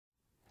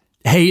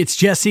Hey, it's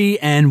Jesse,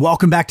 and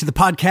welcome back to the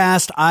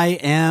podcast. I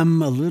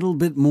am a little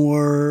bit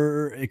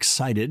more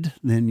excited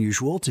than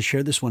usual to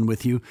share this one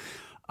with you.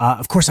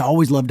 Of course, I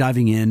always love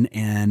diving in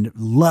and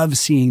love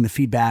seeing the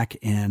feedback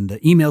and the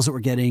emails that we're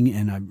getting,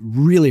 and I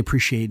really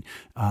appreciate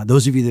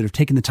those of you that have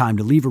taken the time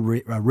to leave a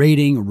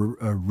rating or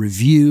a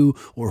review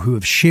or who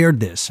have shared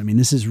this. I mean,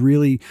 this is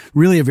really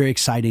a very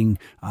exciting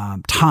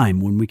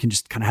time when we can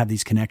just kind of have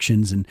these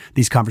connections and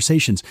these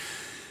conversations.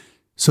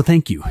 So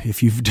thank you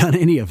if you've done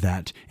any of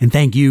that, and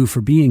thank you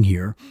for being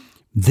here.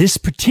 This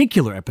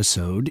particular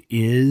episode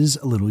is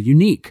a little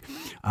unique.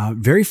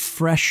 Very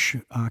fresh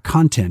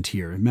content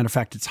here. As a matter of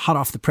fact, it's hot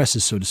off the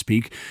presses, so to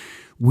speak.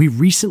 We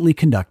recently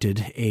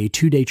conducted a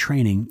 2-day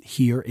training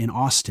here in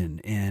Austin,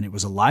 and it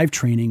was a live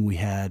training. We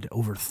had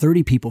over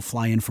 30 people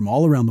fly in from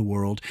all around the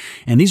world,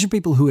 and these are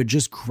people who had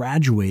just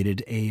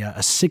graduated a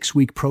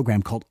 6-week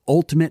program called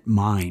Ultimate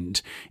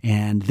Mind,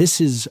 and this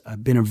has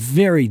been a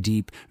very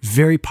deep,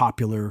 very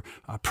popular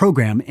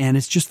program, and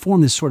it's just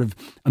formed this sort of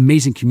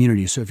amazing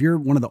community. So if you're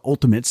one of the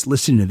ultimates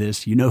listening to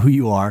this, you know who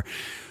you are.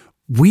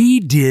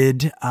 We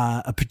did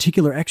a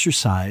particular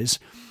exercise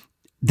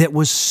that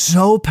was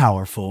so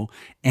powerful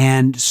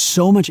and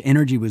so much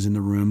energy was in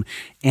the room.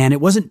 And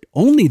it wasn't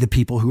only the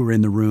people who were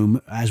in the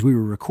room as we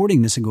were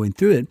recording this and going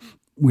through it.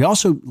 We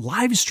also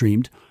live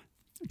streamed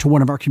to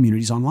one of our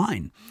communities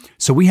online.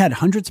 So we had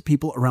hundreds of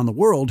people around the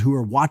world who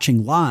were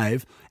watching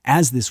live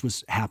as this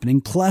was happening,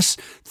 plus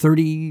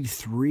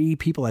 33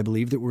 people, I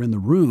believe, that were in the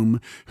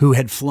room who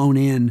had flown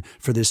in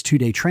for this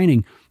 2-day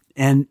training.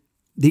 And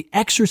the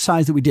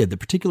exercise that we did, the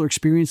particular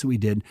experience that we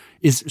did,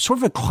 is sort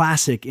of a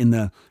classic in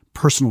the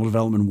personal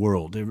development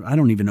world. I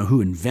don't even know who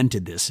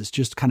invented this. It's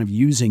just kind of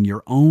using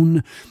your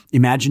own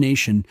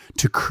imagination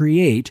to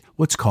create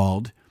what's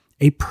called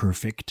a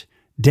perfect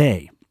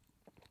day.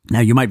 Now,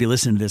 you might be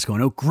listening to this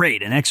going, oh,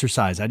 great, an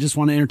exercise. I just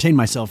want to entertain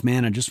myself,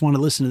 man. I just want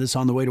to listen to this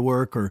on the way to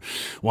work or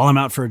while I'm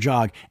out for a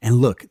jog. And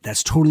look,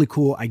 that's totally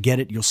cool. I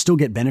get it. You'll still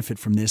get benefit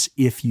from this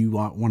if you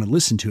want to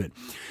listen to it.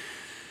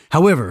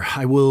 However,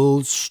 I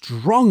will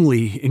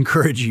strongly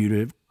encourage you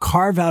to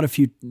carve out a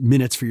few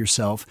minutes for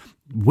yourself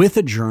with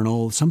a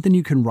journal, something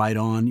you can write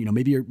on,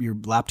 maybe your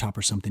laptop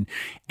or something,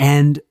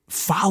 and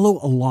follow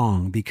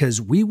along,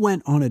 because we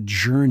went on a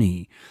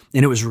journey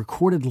and it was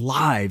recorded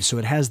live. So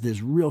it has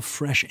this real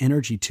fresh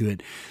energy to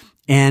it.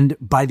 And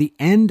by the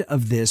end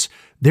of this,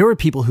 there were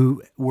people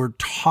who were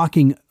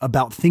talking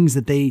about things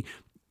that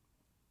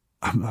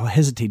I'll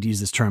hesitate to use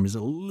this term, is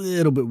a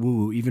little bit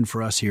woo-woo even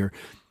for us here,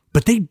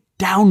 but they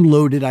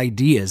downloaded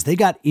ideas. They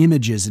got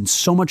images and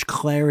so much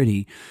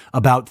clarity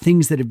about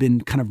things that have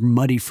been kind of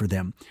muddy for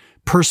them.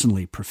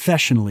 Personally,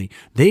 professionally,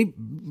 they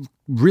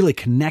really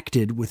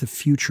connected with a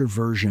future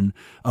version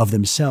of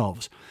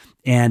themselves.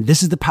 And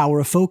this is the power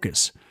of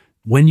focus.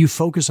 When you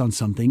focus on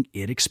something,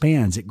 it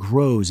expands, it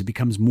grows, it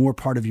becomes more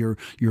part of your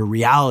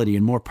reality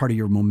and more part of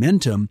your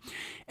momentum.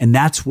 And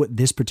that's what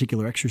this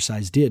particular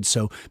exercise did.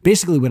 So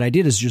basically what I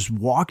did is just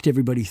walked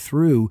everybody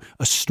through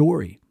a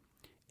story.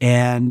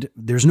 And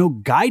there's no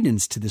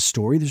guidance to this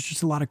story. There's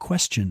just a lot of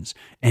questions.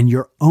 And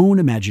your own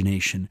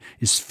imagination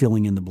is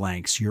filling in the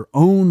blanks. Your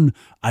own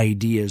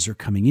ideas are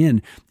coming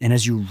in. And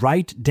as you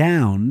write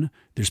down,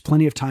 there's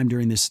plenty of time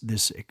during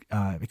this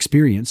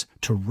experience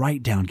to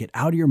write down, get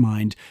out of your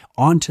mind,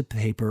 onto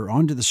paper,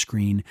 onto the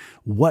screen,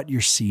 what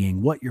you're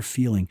seeing, what you're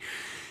feeling.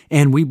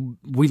 And we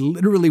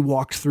literally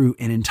walked through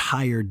an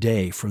entire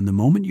day from the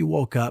moment you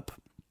woke up,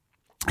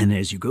 and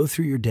as you go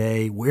through your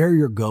day, where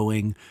you're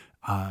going,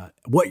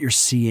 what you're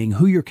seeing,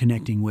 who you're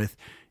connecting with.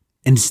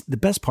 And the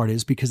best part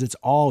is, because it's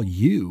all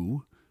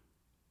you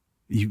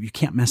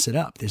can't mess it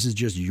up. This is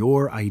just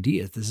your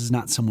idea. This is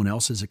not someone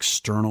else's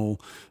external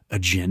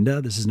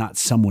agenda. This is not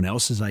someone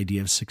else's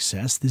idea of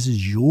success. This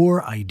is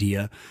your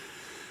idea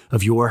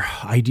of your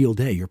ideal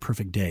day, your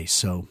perfect day.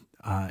 So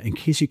in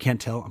case you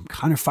can't tell, I'm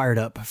kind of fired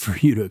up for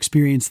you to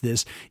experience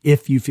this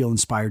if you feel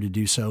inspired to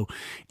do so.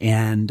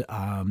 And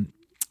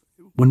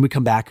when we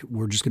come back,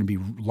 we're just going to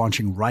be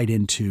launching right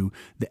into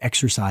the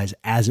exercise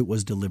as it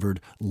was delivered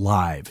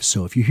live.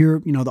 So if you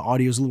hear, the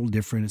audio is a little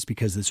different, it's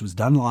because this was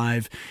done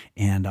live,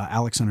 and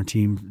Alex on our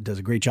team does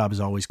a great job as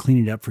always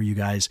cleaning it up for you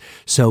guys.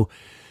 So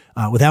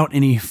without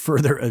any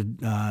further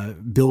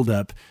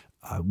build-up,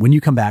 when you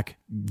come back,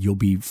 you'll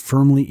be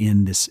firmly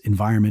in this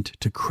environment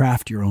to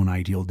craft your own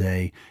ideal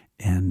day.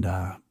 And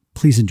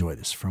please enjoy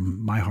this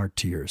from my heart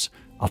to yours.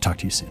 I'll talk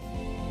to you soon.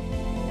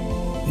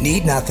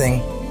 Need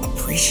nothing,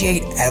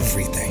 appreciate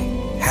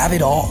everything, have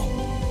it all.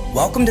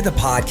 Welcome to the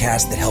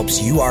podcast that helps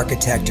you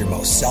architect your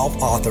most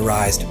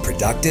self-authorized,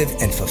 productive,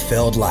 and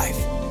fulfilled life.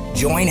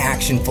 Join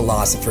action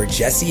philosopher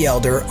Jesse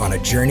Elder on a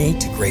journey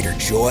to greater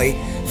joy,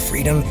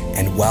 freedom,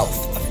 and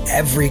wealth of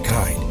every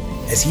kind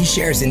as he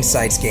shares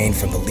insights gained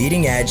from the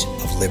leading edge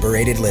of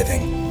liberated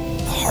living.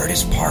 The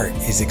hardest part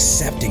is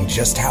accepting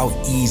just how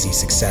easy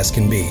success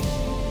can be.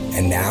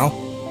 And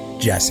now,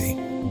 Jesse.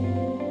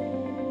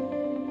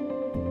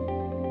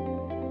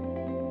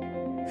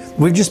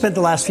 We've just spent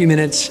the last few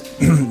minutes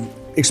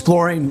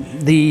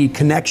exploring the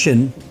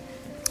connection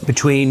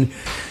between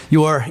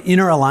your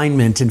inner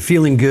alignment and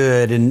feeling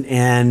good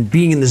and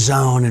being in the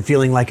zone and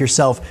feeling like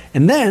yourself,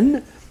 and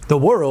then the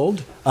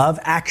world of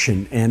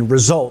action and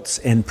results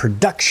and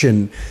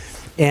production.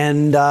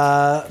 And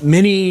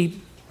many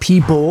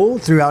people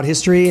throughout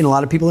history and a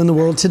lot of people in the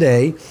world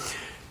today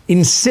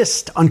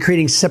insist on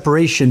creating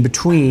separation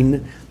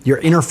between your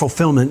inner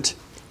fulfillment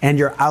and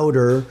your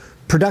outer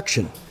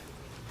production.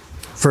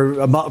 For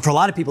a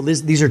lot of people,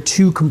 these are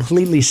two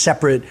completely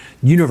separate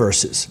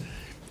universes.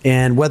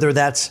 And whether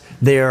that's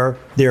their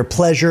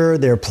pleasure,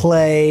 their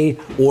play,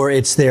 or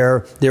it's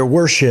their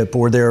worship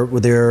or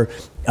their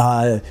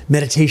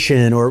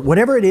meditation, or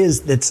whatever it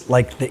is that's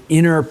like the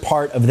inner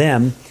part of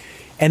them,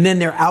 and then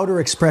their outer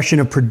expression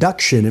of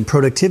production and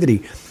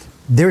productivity,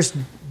 there's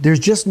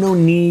just no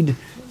need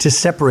to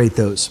separate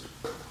those.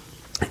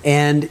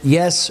 And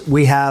yes,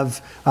 we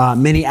have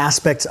many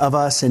aspects of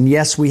us, and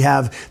yes, we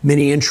have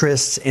many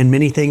interests and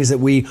many things that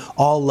we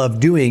all love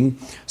doing.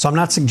 So I'm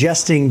not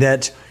suggesting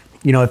that,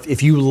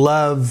 if you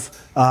love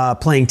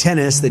playing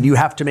tennis, that you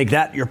have to make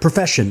that your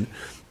profession.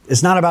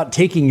 It's not about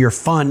taking your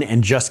fun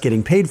and just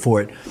getting paid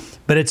for it,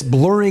 but it's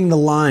blurring the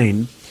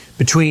line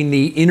between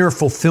the inner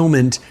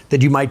fulfillment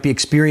that you might be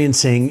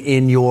experiencing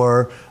in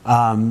your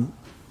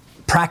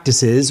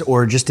practices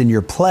or just in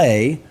your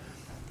play,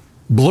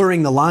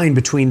 blurring the line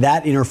between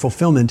that inner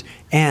fulfillment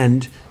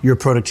and your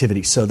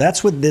productivity. So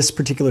that's what this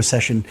particular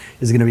session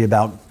is going to be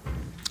about.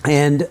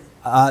 And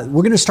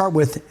we're going to start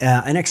with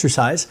an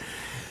exercise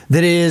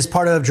that is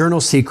part of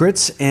Journal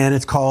Secrets, and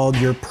it's called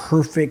Your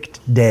Perfect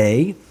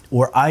Day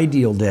or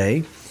Ideal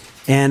Day.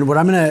 And what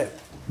I'm going to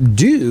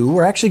do,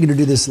 we're actually going to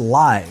do this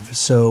live.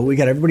 So we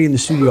got everybody in the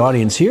studio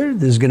audience here.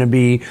 This is going to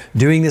be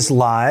doing this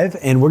live,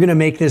 and we're going to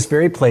make this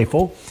very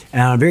playful,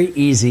 very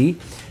easy,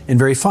 and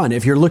very fun.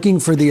 If you're looking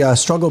for the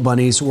Struggle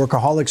Bunnies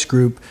Workaholics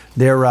group,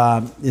 they're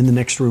in the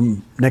next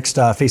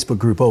Facebook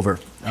group over.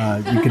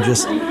 You could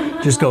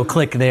just go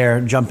click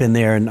there, jump in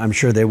there, and I'm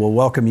sure they will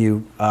welcome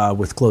you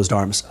with closed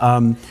arms.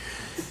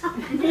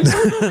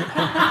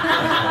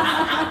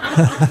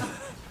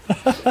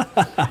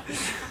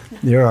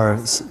 There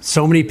are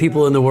so many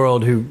people in the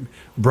world who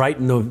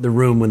brighten the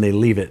room when they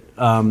leave it.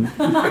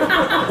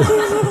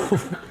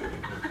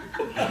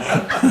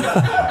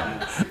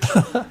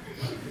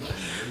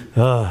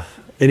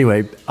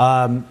 Anyway,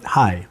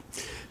 hi.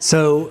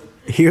 So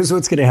here's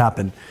what's going to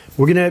happen.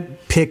 We're going to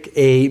pick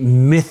a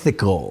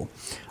mythical,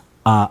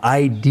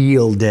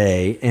 ideal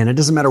day, and it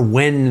doesn't matter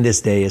when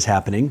this day is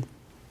happening.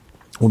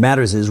 What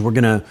matters is we're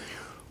going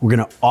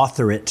to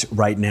author it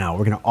right now.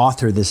 We're going to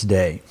author this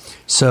day.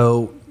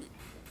 So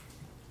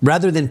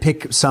rather than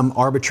pick some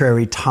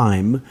arbitrary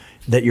time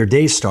that your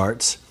day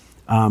starts,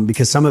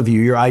 because some of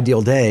you, your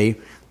ideal day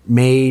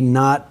may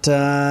not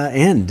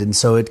end, and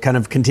so it kind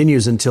of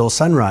continues until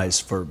sunrise,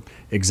 for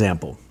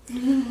example.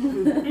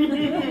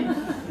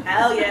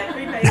 Hell yeah,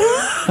 pre-paving.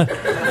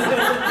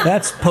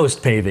 That's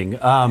post-paving.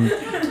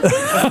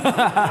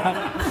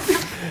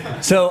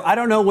 So I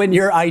don't know when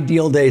your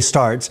ideal day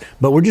starts,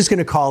 but we're just going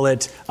to call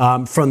it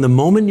from the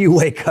moment you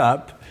wake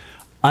up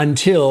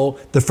until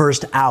the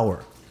first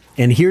hour.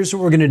 And here's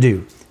what we're going to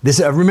do.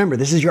 Remember,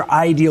 this is your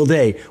ideal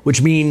day,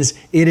 which means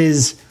it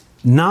is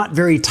not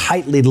very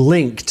tightly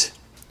linked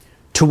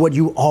to what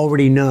you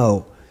already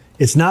know.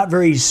 It's not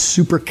very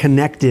super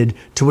connected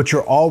to what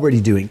you're already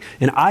doing.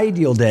 An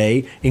ideal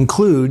day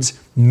includes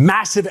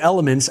massive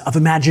elements of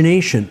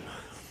imagination,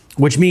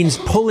 which means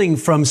pulling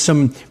from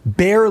some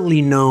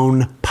barely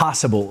known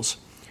possibles.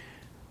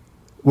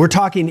 We're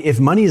talking if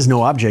money is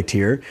no object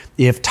here,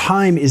 if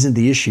time isn't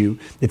the issue,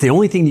 if the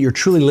only thing that you're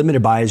truly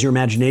limited by is your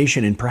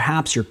imagination and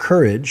perhaps your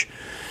courage,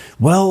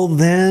 well,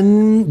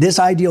 then this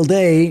ideal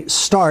day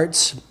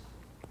starts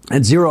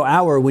at 0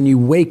 hour when you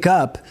wake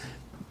up.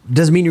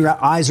 Doesn't mean your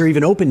eyes are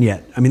even open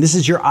yet. I mean, this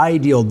is your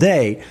ideal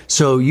day.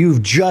 So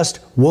you've just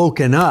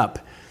woken up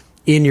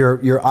in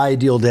your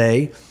ideal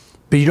day,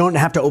 but you don't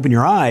have to open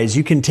your eyes.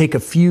 You can take a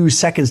few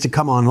seconds to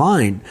come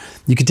online.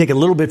 You can take a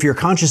little bit for your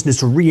consciousness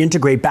to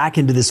reintegrate back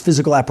into this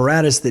physical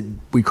apparatus that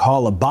we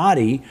call a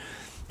body,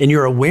 and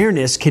your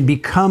awareness can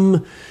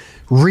become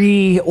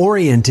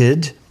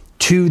reoriented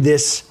to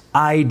this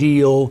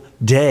ideal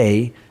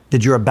day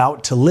that you're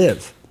about to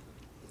live.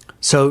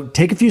 So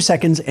take a few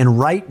seconds and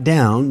write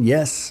down,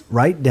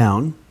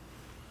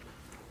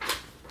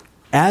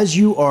 as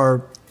you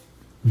are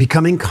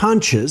becoming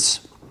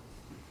conscious,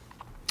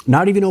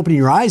 not even opening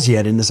your eyes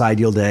yet in this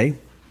ideal day,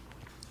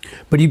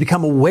 but you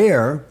become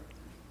aware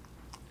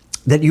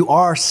that you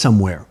are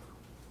somewhere.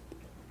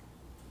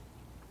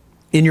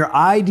 In your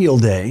ideal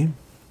day,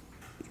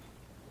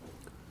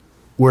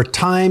 where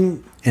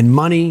time and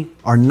money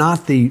are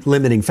not the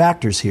limiting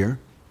factors here,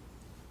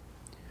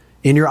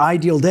 in your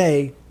ideal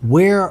day,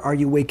 where are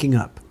you waking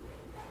up?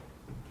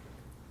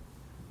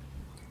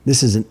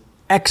 This is an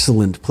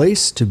excellent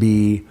place to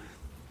be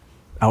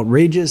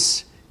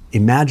outrageous,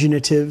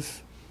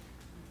 imaginative,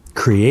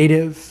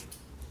 creative,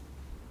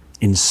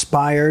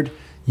 inspired.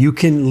 You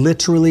can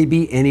literally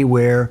be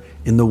anywhere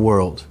in the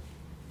world.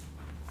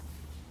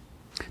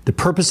 The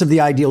purpose of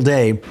the ideal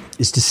day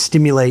is to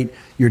stimulate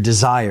your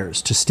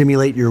desires, to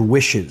stimulate your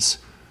wishes,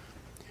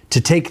 to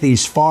take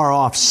these far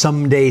off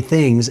someday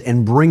things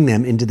and bring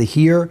them into the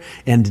here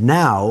and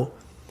now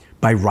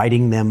by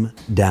writing them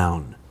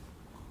down,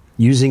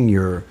 using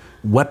your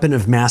weapon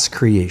of mass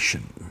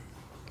creation.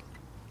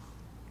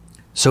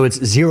 So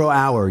it's 0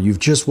 hour, you've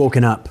just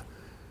woken up.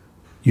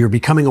 You're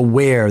becoming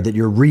aware that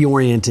you're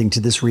reorienting to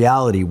this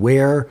reality.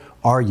 Where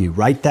are you?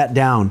 Write that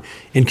down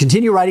and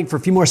continue writing for a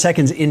few more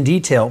seconds in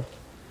detail.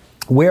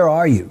 Where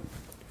are you?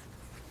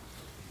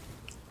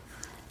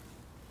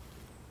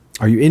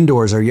 Are you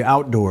indoors? Are you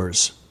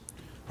outdoors?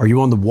 Are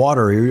you on the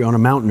water? Are you on a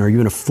mountain? Are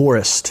you in a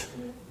forest?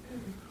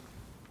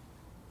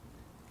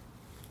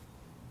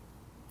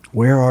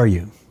 Where are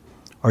you?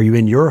 Are you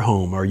in your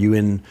home? Are you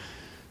in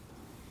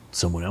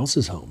someone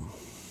else's home?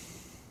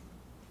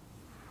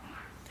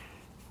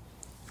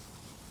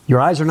 Your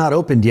eyes are not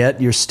opened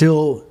yet. You're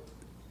still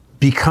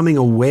becoming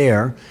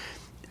aware.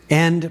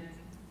 And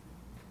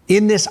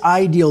in this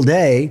ideal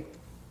day,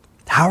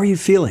 how are you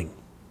feeling?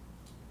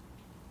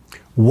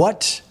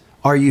 What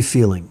are you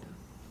feeling?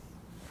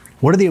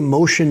 What are the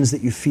emotions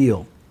that you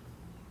feel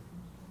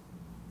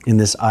in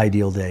this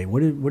ideal day?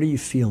 What are you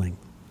feeling?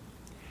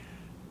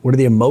 What are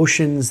the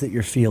emotions that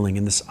you're feeling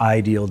in this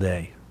ideal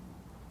day?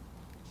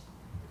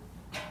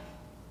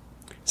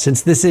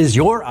 Since this is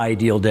your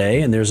ideal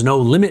day and there's no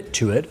limit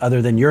to it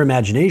other than your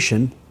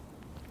imagination,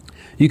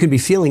 you can be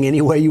feeling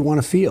any way you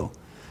want to feel.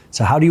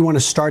 So how do you want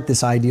to start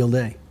this ideal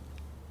day?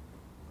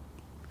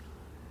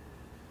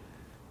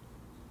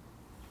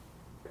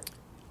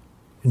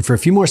 And for a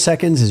few more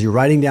seconds, as you're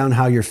writing down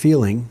how you're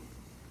feeling,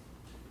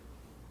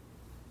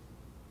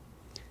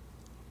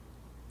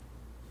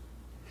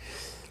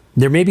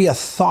 there may be a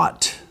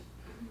thought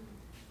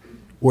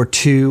or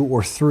two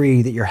or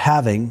three that you're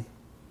having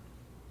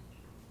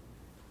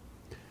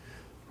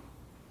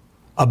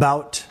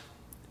about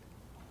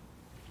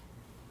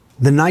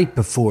the night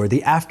before,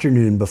 the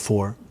afternoon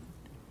before.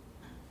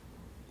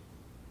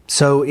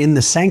 So in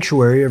the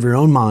sanctuary of your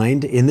own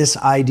mind, in this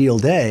ideal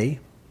day,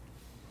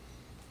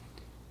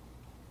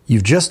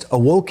 you've just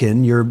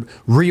awoken, you're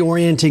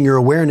reorienting your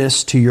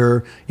awareness to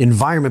your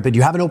environment, but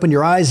you haven't opened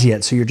your eyes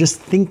yet. So you're just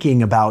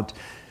thinking about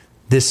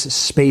this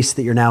space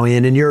that you're now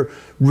in, and you're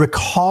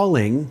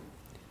recalling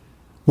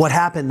what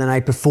happened the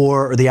night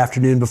before or the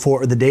afternoon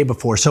before or the day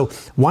before. So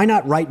why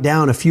not write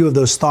down a few of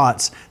those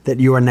thoughts that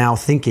you are now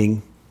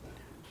thinking?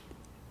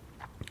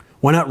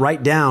 Why not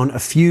write down a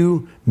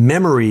few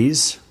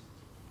memories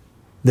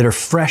that are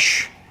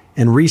fresh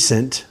and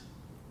recent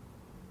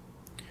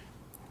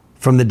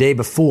from the day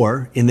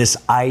before in this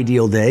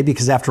ideal day?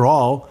 Because after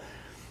all,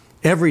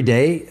 every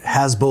day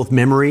has both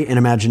memory and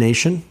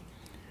imagination.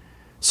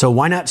 So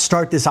why not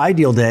start this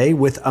ideal day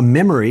with a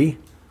memory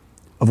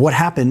of what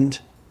happened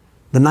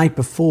the night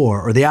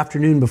before or the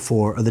afternoon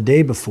before or the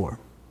day before?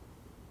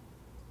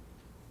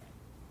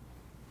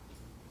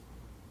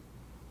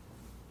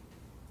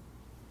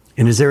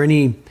 And is there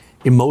any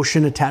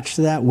emotion attached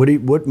to that?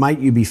 What might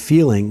you be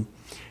feeling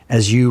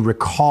as you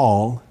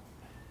recall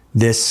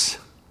this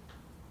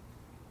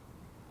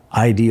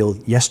ideal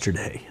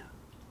yesterday?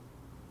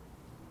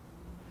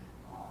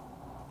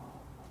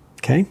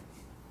 Okay?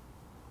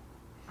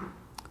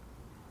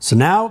 So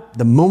now,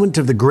 the moment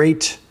of the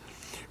great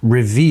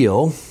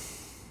reveal.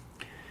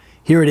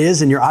 Here it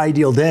is in your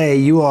ideal day.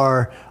 You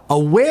are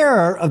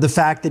aware of the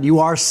fact that you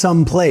are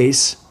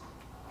someplace.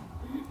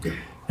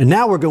 And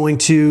now we're going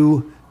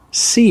to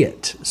see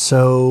it.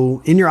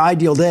 So in your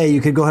ideal day, you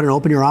could go ahead and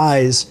open your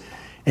eyes,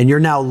 and you're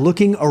now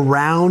looking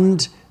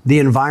around the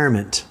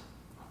environment.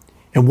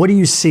 And what do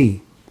you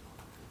see?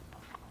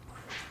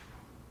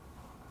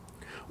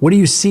 What are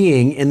you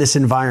seeing in this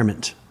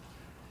environment?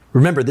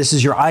 Remember, this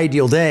is your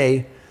ideal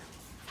day,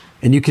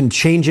 and you can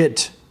change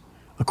it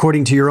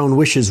according to your own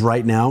wishes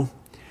right now.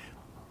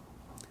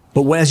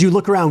 But as you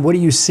look around, what do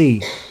you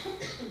see?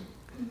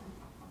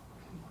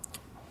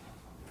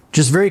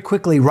 Just very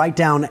quickly write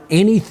down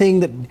anything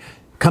that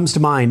comes to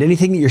mind,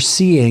 anything that you're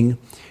seeing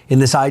in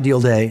this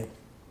ideal day.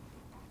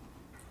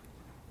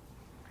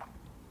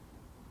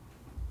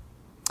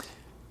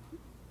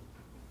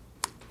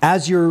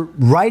 As you're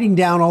writing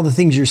down all the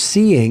things you're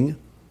seeing,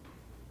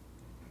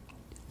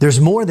 there's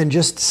more than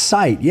just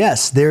sight.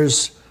 Yes,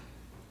 there's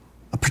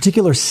a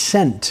particular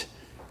scent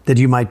that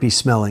you might be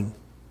smelling.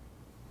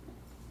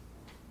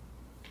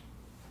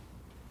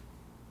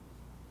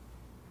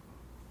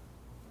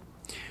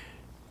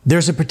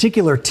 There's a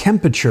particular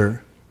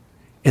temperature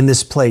in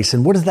this place.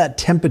 And what does that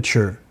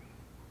temperature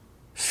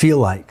feel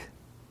like?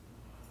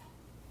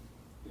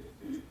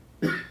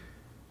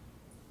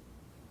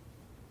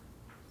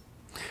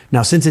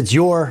 Now, since it's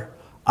your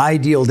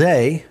ideal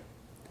day,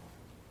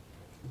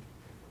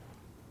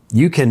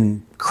 you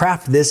can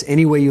craft this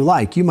any way you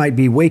like. You might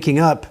be waking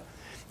up,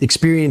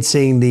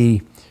 experiencing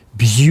the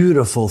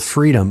beautiful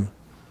freedom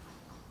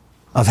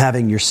of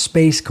having your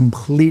space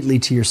completely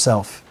to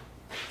yourself.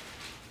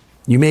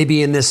 You may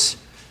be in this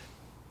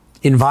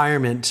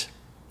environment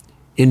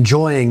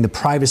enjoying the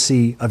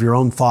privacy of your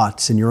own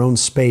thoughts and your own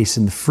space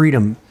and the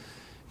freedom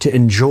to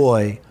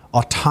enjoy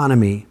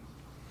autonomy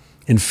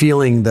and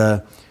feeling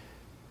the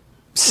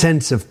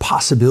sense of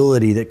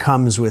possibility that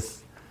comes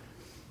with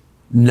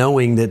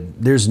knowing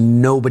that there's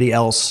nobody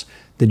else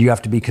that you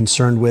have to be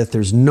concerned with.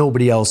 There's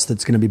nobody else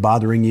that's going to be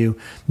bothering you.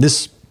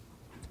 This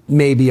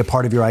may be a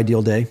part of your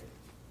ideal day.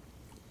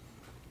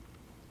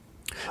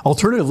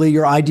 Alternatively,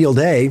 your ideal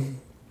day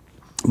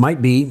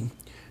might be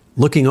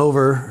looking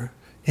over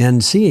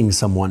and seeing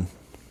someone.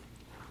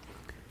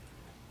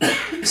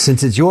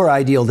 Since it's your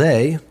ideal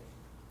day,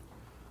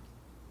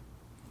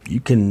 you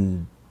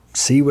can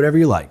see whatever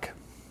you like.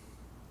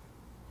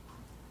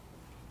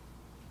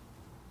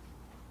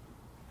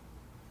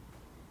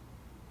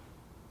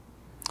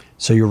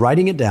 So you're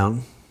writing it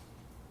down.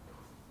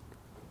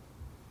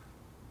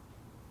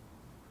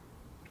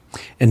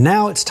 And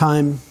now it's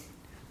time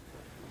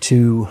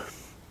to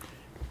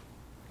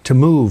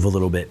move a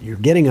little bit. You're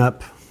getting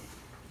up.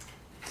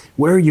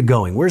 Where are you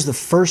going? Where's the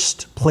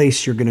first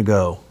place you're going to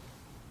go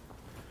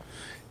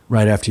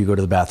right after you go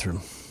to the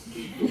bathroom?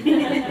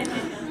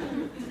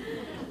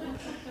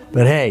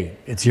 But hey,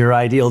 it's your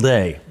ideal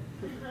day,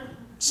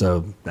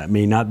 so that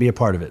may not be a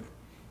part of it.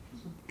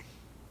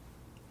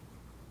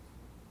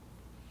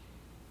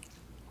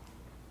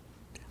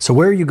 So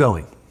where are you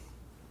going?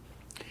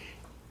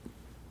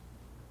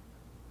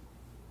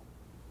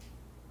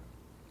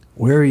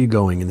 Where are you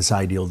going in this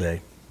ideal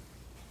day?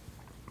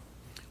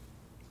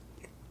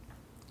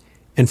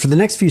 And for the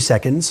next few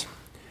seconds,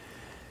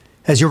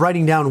 as you're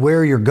writing down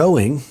where you're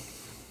going,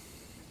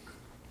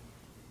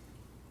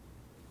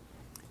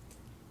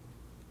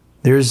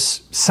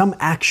 there's some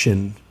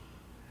action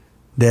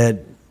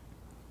that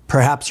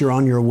perhaps you're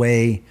on your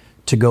way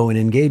to go and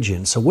engage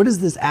in. So what is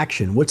this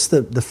action? What's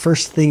the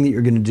first thing that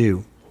you're going to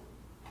do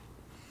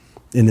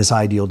in this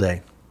ideal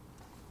day?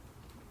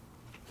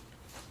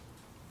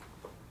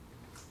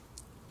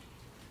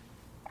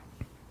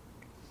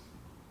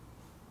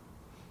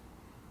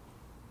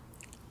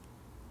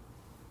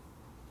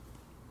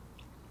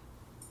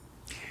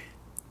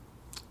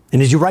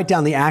 And as you write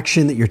down the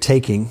action that you're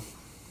taking,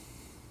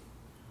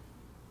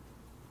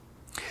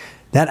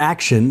 that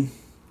action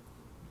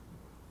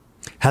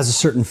has a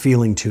certain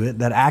feeling to it.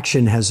 That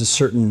action has a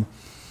certain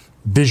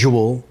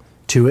visual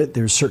to it.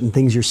 There's certain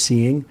things you're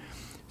seeing,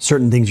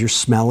 certain things you're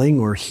smelling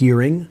or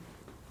hearing.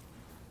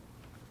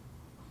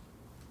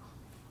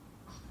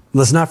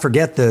 Let's not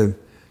forget the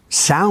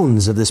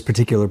sounds of this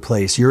particular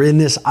place. You're in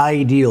this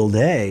ideal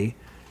day.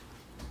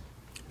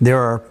 There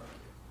are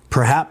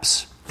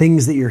perhaps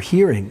things that you're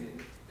hearing.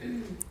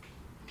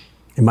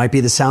 It might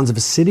be the sounds of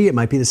a city. It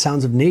might be the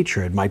sounds of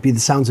nature. It might be the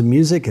sounds of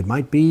music. It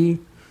might be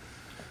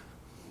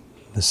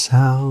the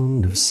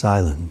sound of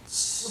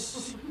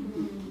silence.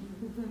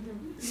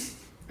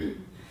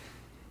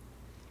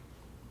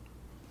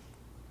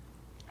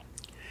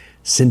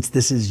 Since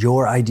this is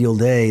your ideal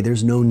day,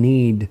 there's no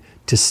need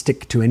to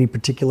stick to any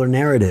particular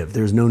narrative.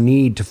 There's no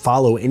need to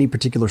follow any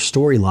particular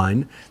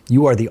storyline.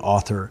 You are the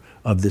author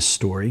of this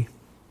story.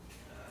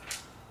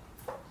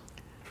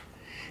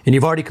 And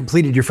you've already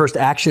completed your first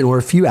action or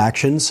a few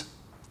actions.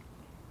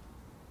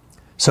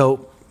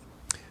 So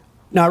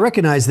now I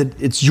recognize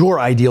that it's your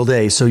ideal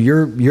day. So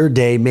your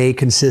day may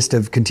consist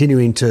of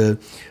continuing to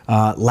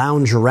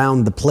lounge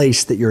around the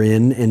place that you're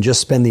in and just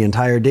spend the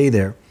entire day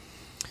there.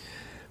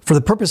 For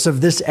the purpose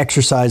of this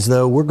exercise,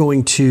 though, we're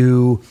going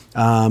to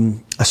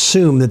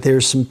assume that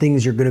there's some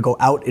things you're going to go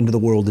out into the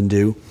world and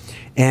do.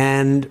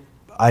 And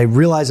I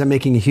realize I'm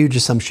making a huge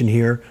assumption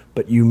here,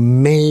 but you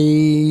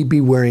may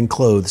be wearing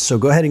clothes. So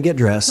go ahead and get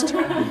dressed.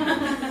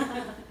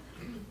 Don't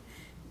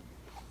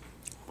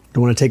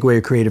want to take away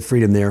your creative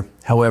freedom there.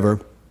 However,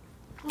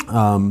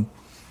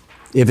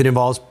 if it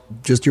involves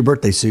just your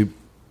birthday suit,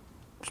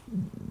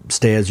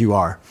 stay as you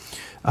are.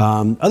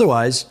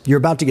 Otherwise, you're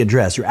about to get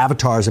dressed. Your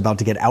avatar is about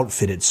to get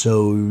outfitted.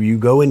 So you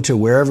go into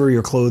wherever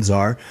your clothes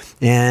are.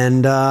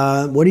 And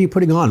what are you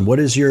putting on? What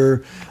is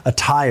your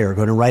attire?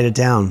 Go ahead and write it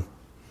down.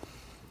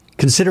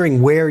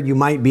 Considering where you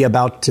might be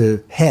about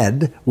to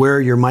head, where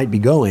you might be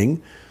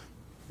going,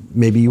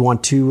 maybe you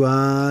want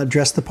to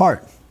dress the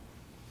part.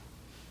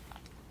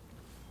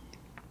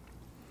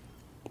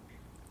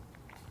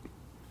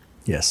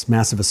 Yes,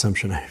 massive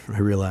assumption, I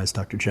realize,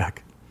 Dr.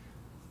 Jack.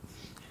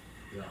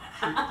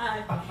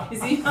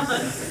 Is he on?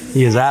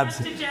 He is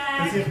absolutely.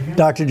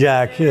 Dr.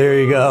 Jack, there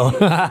you go.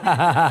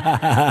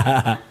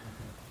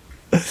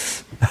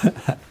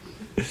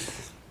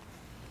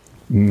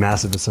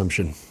 Massive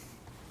assumption.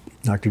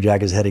 Dr.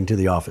 Jack is heading to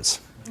the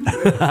office.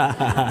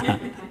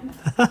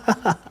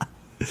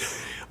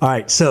 All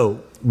right,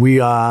 so we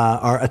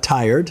are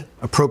attired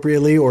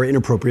appropriately or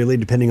inappropriately,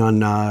 depending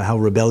on how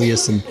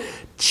rebellious and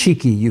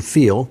cheeky you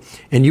feel.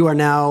 And you are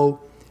now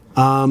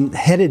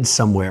headed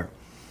somewhere.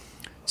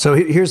 So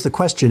here's the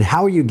question.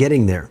 How are you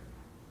getting there?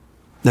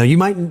 Now, you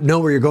might know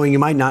where you're going. You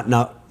might not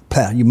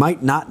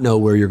know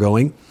where you're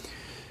going.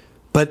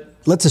 But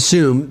let's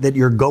assume that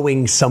you're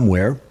going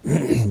somewhere.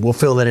 We'll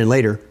fill that in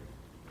later.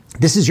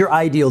 This is your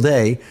ideal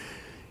day.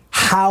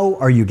 How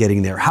are you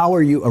getting there? How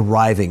are you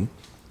arriving?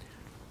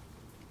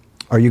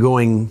 Are you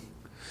going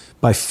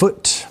by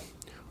foot?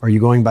 Are you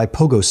going by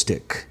pogo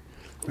stick?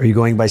 Are you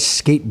going by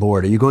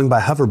skateboard? Are you going by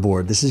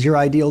hoverboard? This is your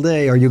ideal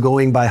day. Are you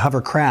going by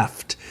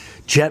hovercraft,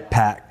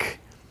 jetpack?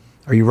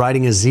 Are you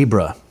riding a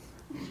zebra,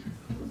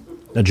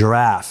 a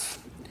giraffe,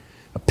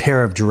 a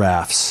pair of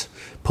giraffes,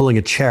 pulling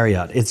a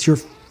chariot? It's your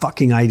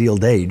fucking ideal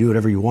day. You do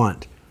whatever you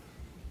want.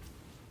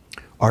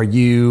 Are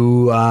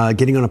you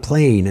getting on a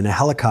plane and a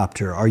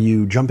helicopter? Are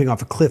you jumping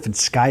off a cliff and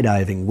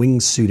skydiving,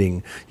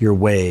 wingsuiting your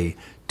way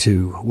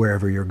to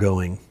wherever you're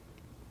going?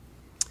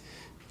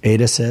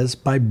 Ada says,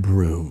 by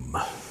broom.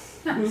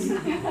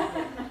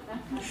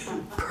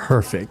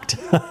 Perfect.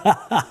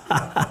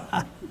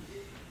 All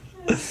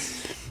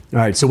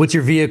right, so what's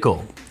your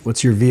vehicle?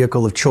 What's your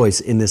vehicle of choice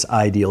in this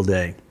ideal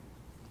day?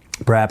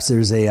 Perhaps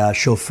there's a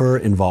chauffeur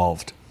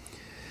involved.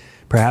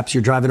 Perhaps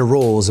you're driving a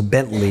Rolls, a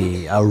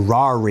Bentley, a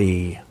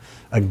Rari,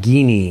 a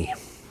Guinea.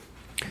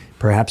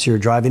 Perhaps you're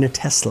driving a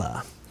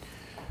Tesla.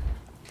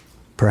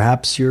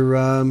 Perhaps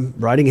you're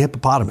riding a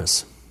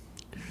hippopotamus.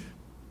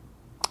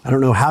 I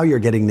don't know how you're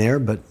getting there,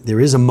 but there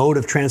is a mode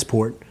of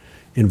transport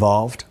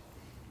involved.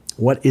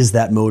 What is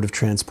that mode of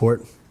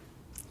transport?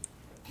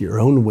 Your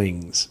own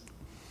wings.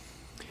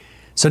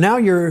 So now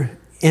you're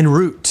en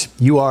route.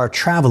 You are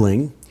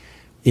traveling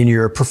in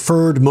your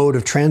preferred mode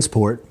of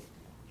transport.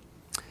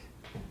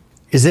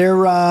 Is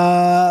there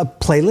a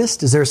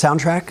playlist? Is there a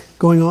soundtrack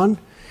going on?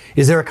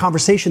 Is there a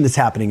conversation that's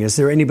happening? Is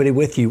there anybody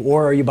with you,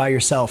 or are you by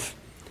yourself?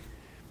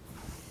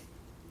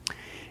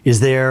 Is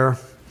there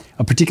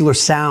a particular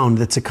sound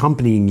that's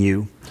accompanying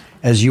you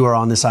as you are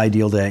on this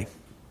ideal day?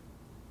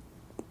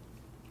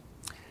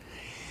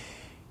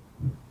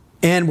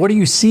 And what are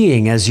you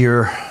seeing as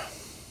you're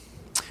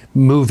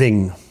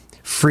moving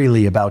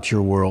freely about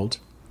your world?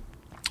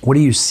 What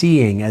are you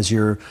seeing as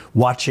you're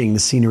watching the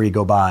scenery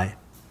go by?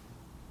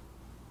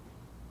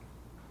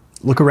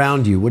 Look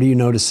around you. What are you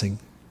noticing?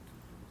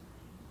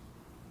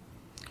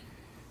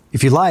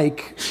 If you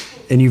like,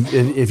 and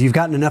if you've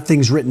gotten enough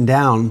things written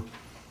down,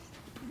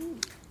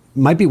 it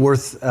might be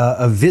worth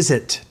a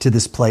visit to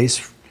this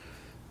place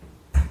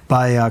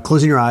by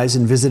closing your eyes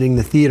and visiting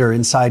the theater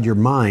inside your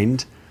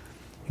mind.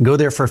 And go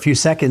there for a few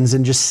seconds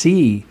and just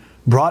see,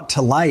 brought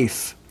to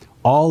life,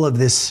 all of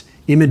this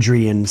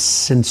imagery and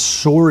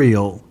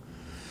sensorial,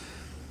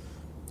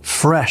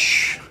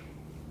 fresh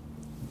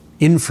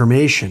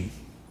information.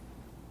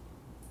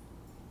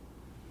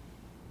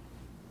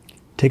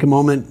 Take a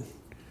moment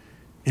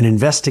and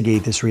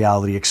investigate this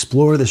reality,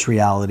 explore this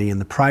reality in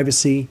the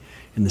privacy,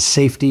 in the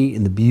safety,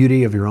 in the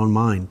beauty of your own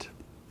mind.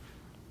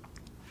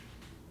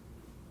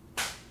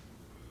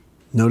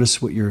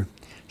 Notice what you're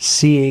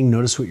seeing,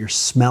 notice what you're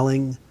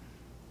smelling,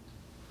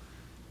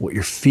 what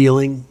you're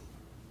feeling,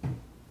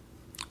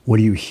 what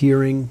are you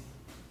hearing?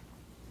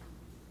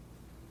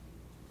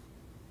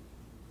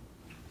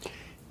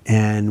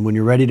 And when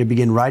you're ready to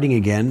begin writing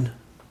again,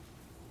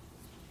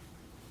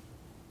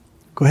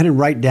 go ahead and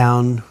write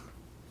down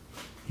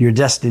your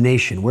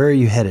destination. Where are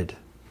you headed?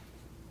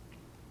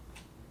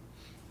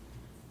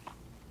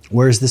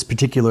 Where is this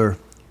particular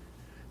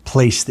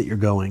place that you're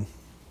going?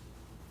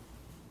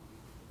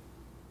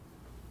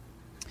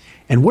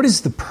 And what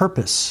is the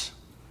purpose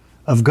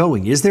of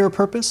going? Is there a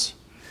purpose?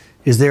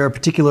 Is there a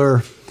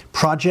particular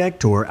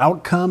project or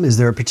outcome? Is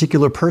there a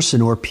particular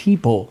person or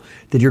people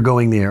that you're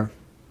going there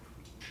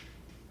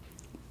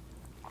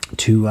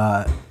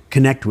to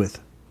connect with?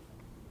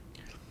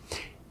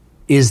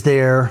 Is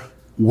there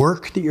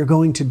work that you're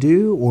going to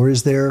do, or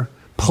is there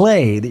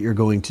play that you're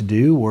going to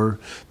do, or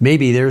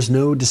maybe there's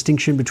no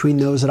distinction between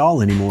those at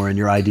all anymore in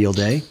your ideal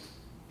day?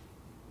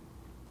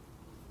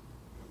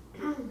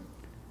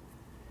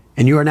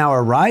 And you are now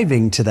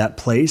arriving to that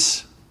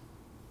place.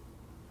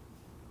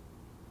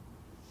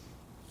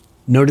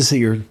 Notice that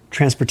your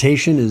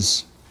transportation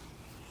is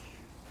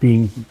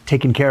being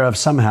taken care of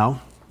somehow.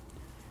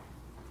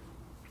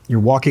 You're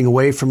walking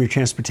away from your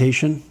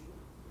transportation.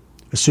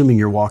 Assuming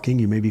you're walking,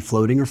 you may be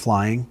floating or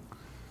flying,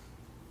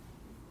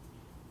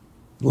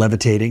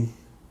 levitating.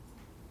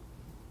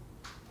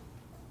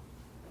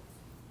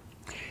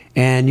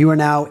 And you are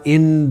now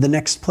in the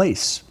next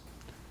place.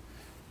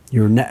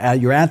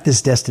 You're at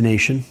this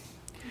destination.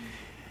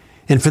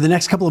 And for the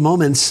next couple of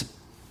moments,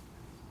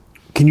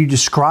 can you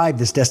describe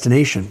this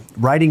destination?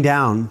 Writing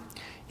down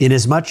in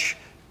as much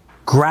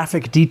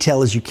graphic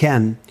detail as you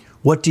can,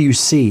 what do you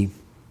see?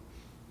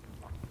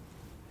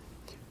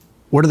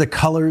 What are the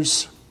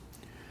colors?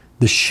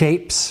 The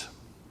shapes?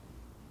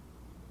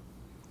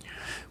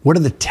 What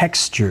are the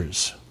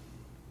textures?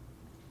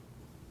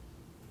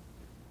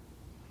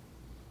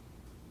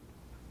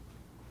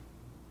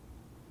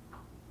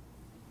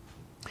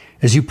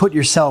 As you put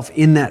yourself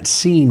in that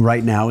scene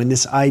right now, in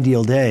this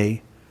ideal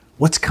day,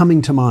 what's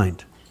coming to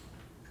mind?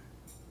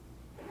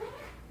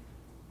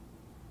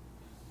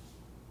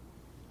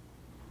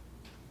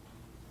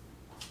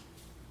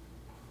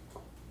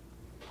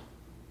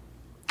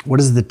 What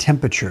is the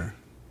temperature?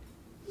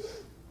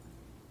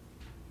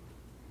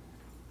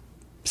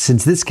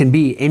 Since this can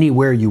be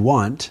anywhere you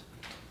want,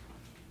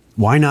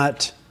 why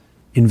not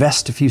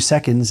invest a few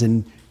seconds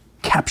in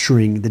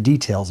capturing the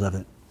details of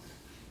it?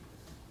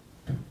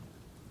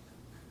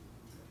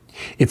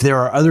 If there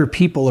are other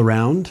people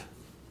around,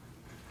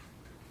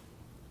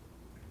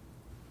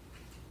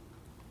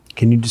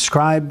 can you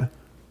describe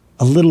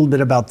a little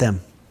bit about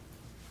them?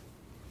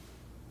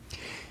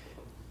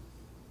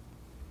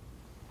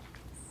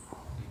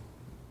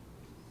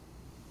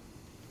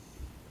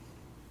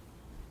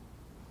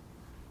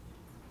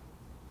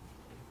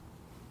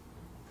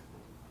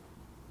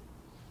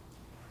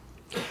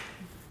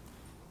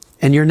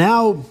 And you're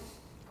now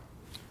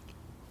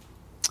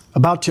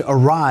about to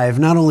arrive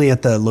not only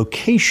at the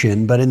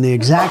location, but in the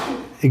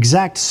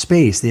exact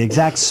space, the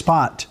exact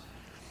spot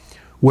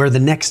where the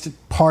next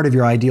part of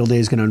your ideal day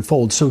is going to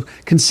unfold. So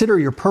consider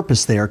your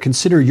purpose there.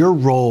 Consider your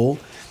role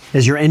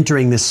as you're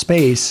entering this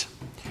space.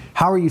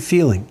 How are you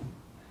feeling?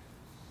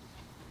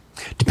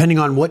 Depending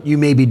on what you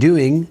may be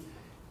doing,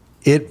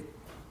 it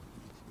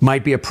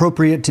might be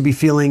appropriate to be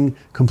feeling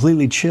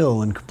completely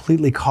chill and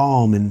completely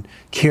calm and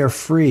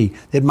carefree.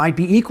 It might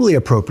be equally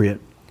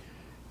appropriate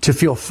to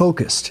feel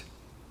focused,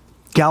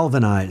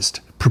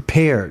 galvanized,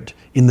 prepared,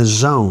 in the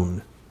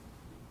zone.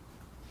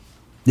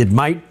 It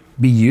might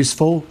be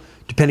useful,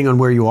 depending on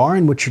where you are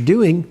and what you're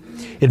doing,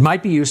 it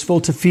might be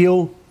useful to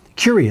feel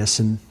curious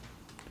and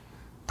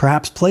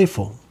perhaps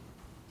playful.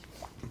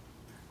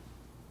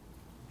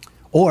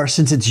 Or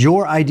since it's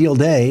your ideal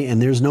day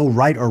and there's no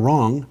right or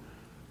wrong,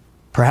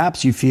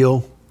 perhaps you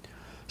feel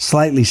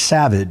slightly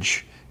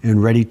savage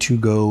and ready to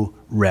go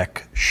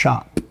wreck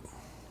shop.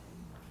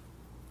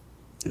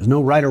 There's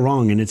no right or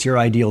wrong, and it's your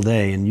ideal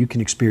day, and you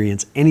can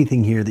experience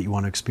anything here that you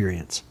want to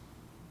experience.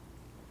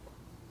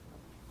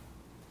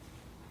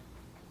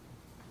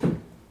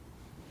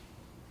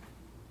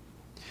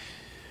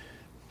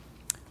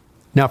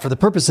 Now, for the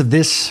purpose of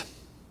this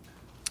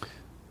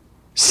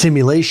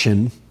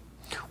simulation,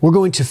 we're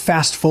going to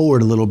fast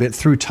forward a little bit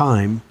through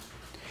time,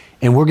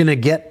 and we're going to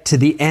get to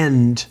the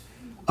end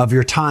of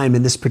your time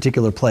in this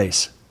particular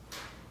place.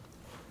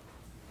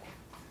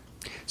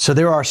 So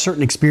there are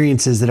certain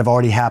experiences that have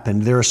already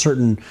happened. There are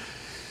certain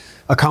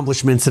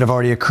accomplishments that have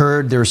already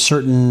occurred. There are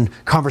certain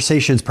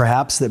conversations,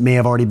 perhaps, that may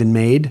have already been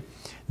made.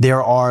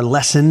 There are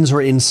lessons or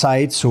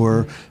insights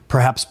or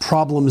perhaps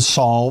problems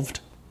solved.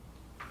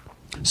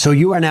 So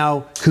you are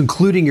now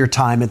concluding your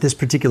time at this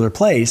particular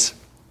place.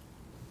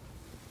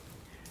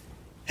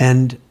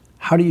 And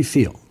how do you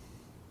feel?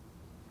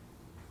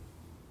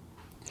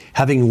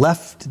 Having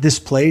left this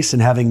place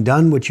and having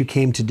done what you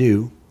came to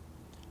do,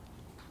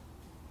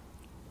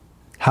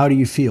 how do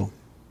you feel?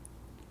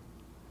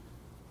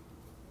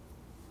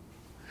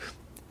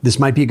 This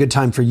might be a good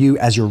time for you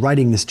as you're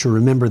writing this to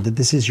remember that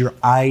this is your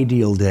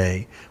ideal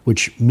day,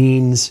 which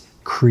means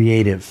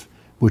creative,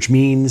 which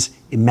means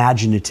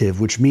imaginative,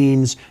 which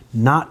means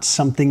not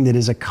something that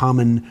is a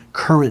common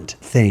current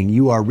thing.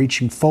 You are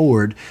reaching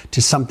forward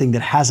to something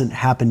that hasn't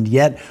happened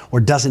yet or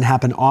doesn't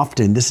happen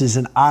often. This is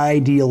an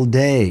ideal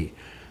day.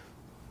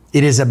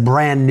 It is a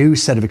brand new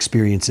set of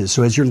experiences.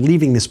 So as you're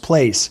leaving this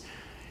place,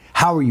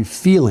 how are you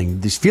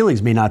feeling? These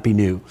feelings may not be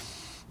new,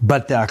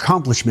 but the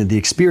accomplishment, the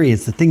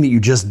experience, the thing that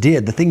you just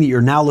did, the thing that you're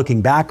now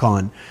looking back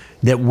on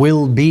that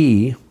will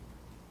be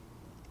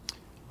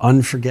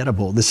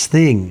unforgettable, this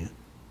thing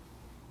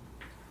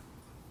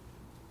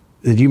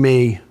that you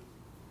may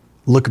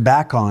look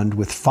back on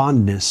with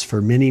fondness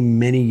for many,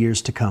 many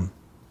years to come.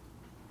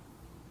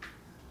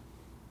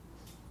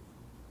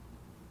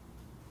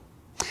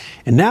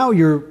 And now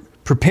you're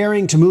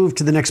preparing to move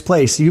to the next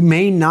place. You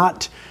may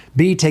not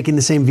be taking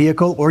the same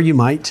vehicle, or you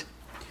might,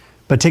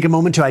 but take a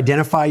moment to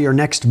identify your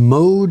next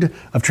mode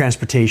of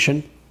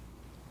transportation.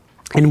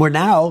 And we're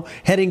now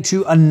heading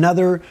to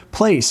another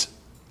place.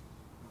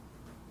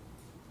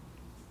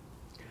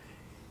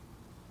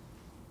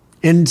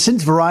 And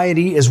since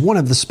variety is one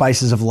of the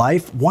spices of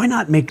life, why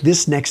not make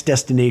this next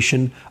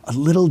destination a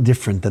little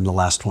different than the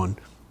last one?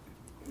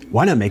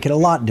 Why not make it a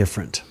lot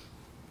different?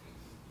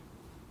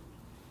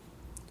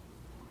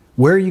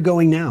 Where are you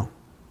going now?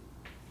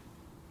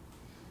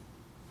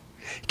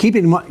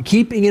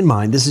 Keeping in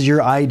mind, this is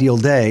your ideal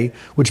day,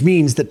 which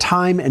means that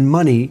time and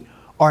money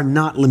are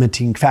not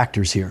limiting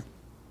factors here.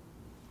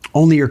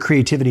 Only your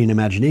creativity and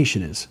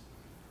imagination is.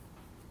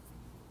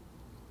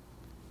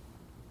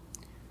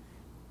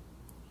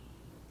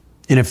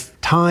 And if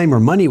time or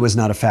money was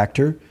not a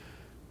factor,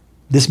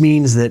 this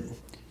means that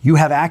you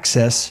have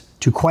access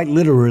to quite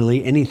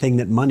literally anything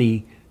that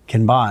money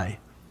can buy,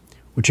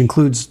 which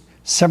includes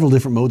several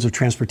different modes of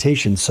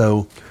transportation.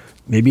 So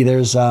maybe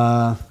there's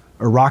a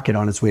rocket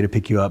on its way to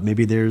pick you up.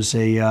 Maybe there's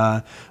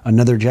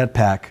another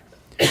jetpack.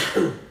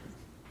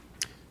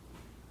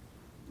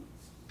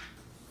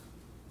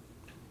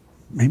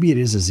 Maybe it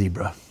is a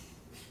zebra.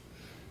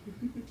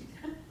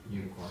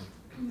 Unicorn.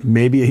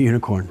 Maybe a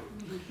unicorn.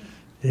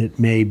 It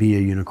may be a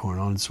unicorn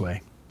on its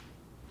way.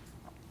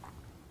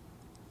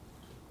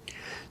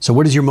 So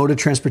what is your mode of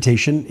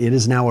transportation? It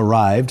has now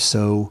arrived.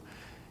 So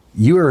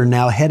you are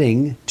now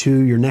heading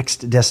to your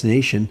next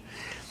destination.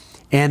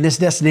 And this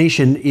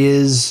destination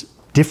is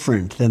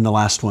different than the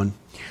last one.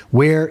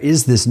 Where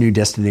is this new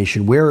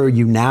destination? Where are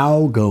you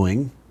now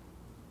going?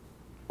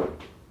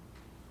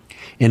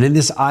 And in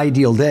this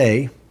ideal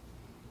day,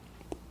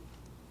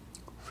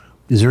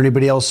 Is there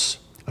anybody else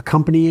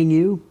accompanying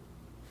you?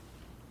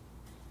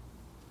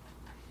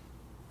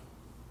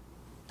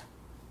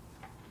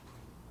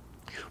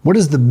 What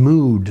is the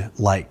mood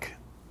like?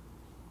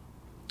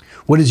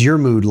 What is your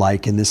mood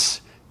like in this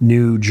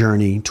new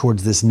journey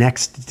towards this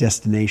next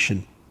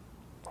destination?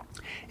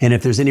 And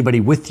if there's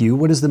anybody with you,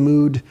 what is the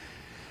mood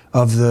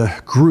of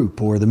the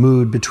group or the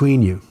mood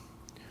between you?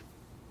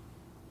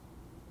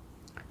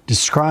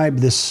 Describe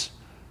this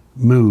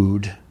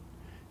mood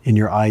in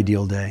your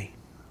ideal day.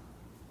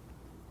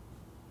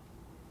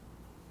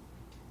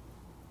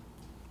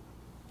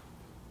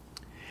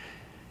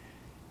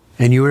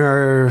 And you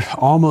are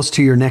almost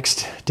to your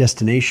next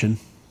destination.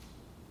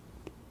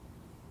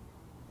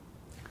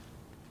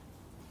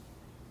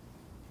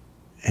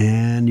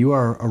 And you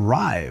are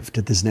arrived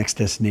at this next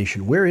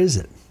destination. Where is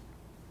it?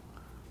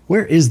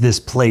 Where is this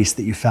place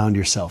that you found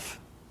yourself?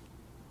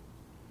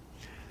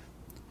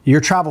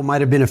 Your travel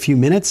might have been a few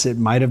minutes. It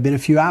might have been a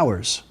few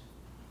hours.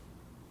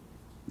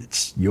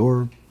 It's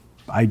your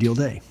ideal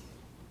day.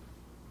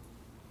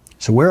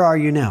 So where are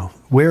you now?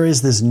 Where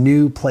is this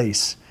new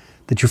place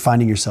that you're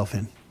finding yourself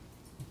in?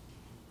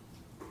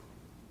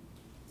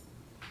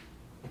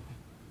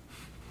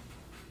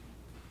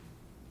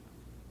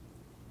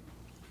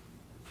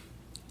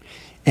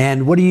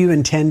 And what do you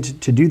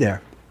intend to do there?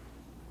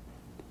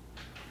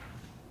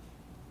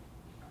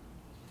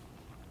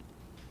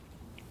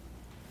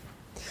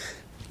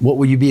 What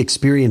will you be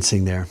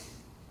experiencing there?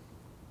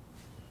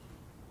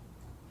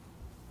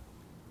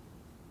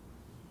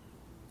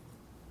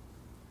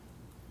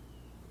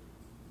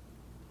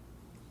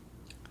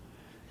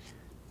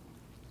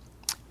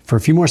 For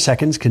a few more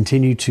seconds,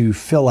 continue to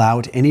fill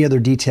out any other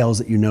details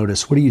that you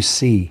notice. What do you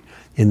see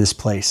in this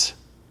place?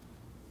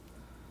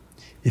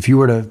 If you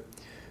were to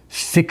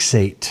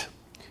fixate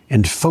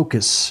and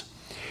focus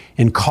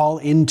and call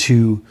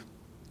into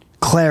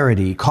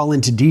clarity, call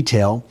into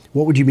detail,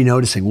 what would you be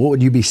noticing? What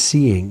would you be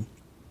seeing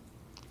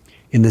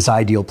in this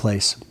ideal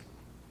place?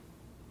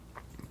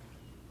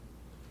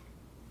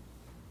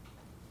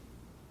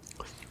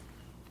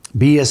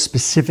 Be as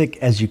specific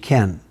as you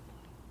can.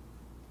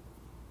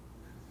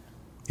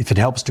 If it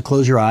helps to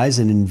close your eyes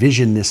and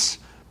envision this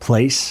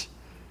place,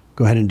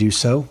 go ahead and do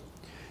so.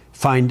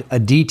 Find a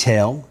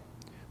detail,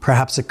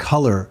 perhaps a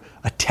color,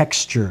 a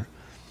texture,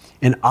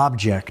 an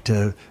object,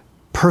 a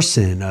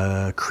person,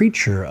 a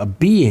creature, a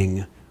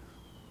being.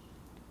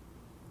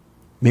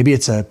 Maybe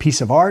it's a piece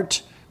of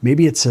art.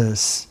 Maybe it's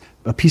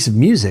a piece of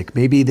music.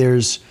 Maybe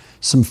there's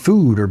some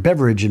food or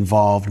beverage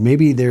involved.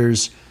 Maybe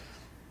there's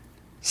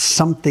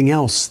something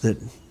else that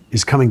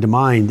is coming to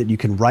mind that you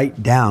can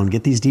write down.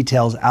 Get these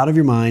details out of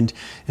your mind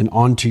and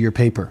onto your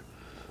paper.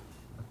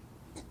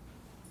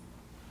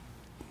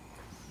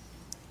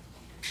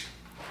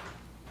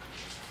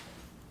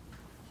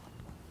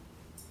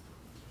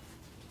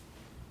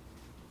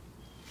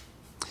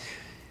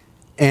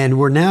 And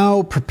we're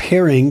now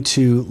preparing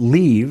to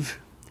leave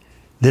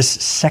this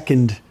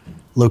second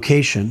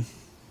location.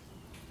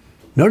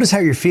 Notice how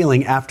you're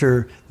feeling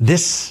after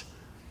this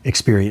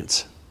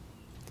experience.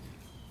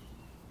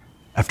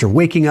 After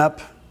waking up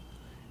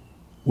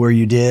where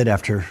you did,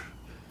 after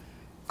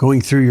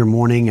going through your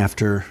morning,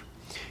 after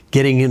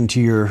getting into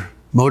your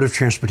mode of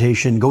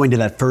transportation, going to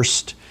that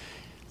first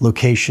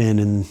location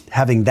and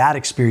having that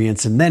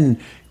experience, and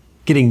then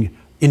getting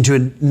into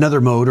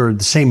another mode or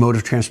the same mode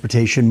of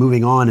transportation,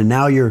 moving on, and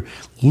now you're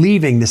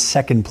leaving this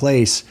second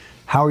place.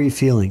 How are you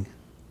feeling?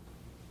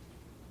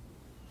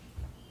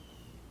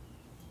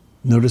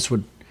 Notice what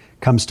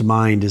comes to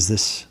mind as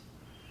this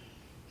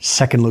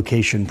second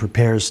location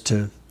prepares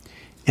to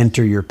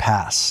enter your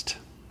past.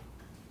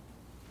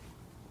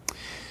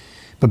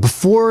 But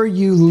before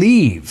you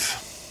leave,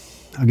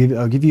 I'll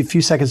give you a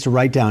few seconds to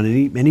write down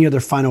any other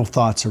final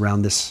thoughts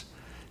around this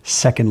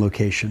second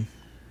location.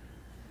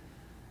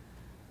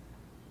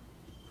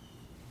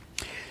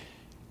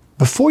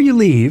 Before you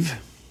leave,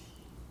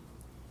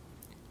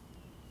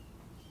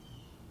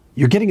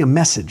 you're getting a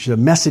message. A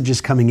message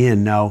is coming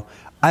in. Now,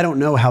 I don't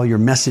know how your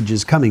message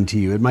is coming to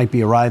you. It might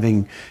be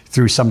arriving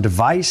through some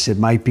device. It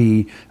might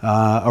be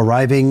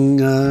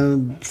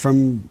arriving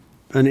from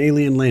an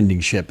alien landing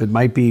ship. It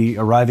might be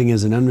arriving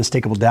as an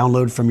unmistakable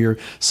download from your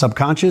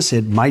subconscious.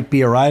 It might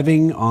be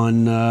arriving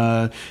on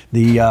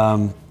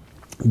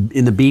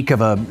in the beak of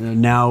a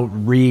now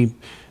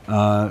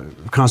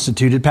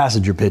reconstituted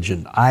passenger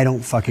pigeon. I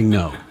don't fucking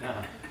know.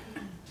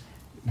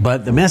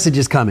 But the message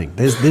is coming.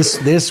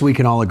 This we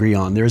can all agree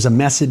on. There's a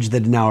message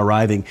that is now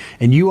arriving,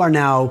 and you are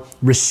now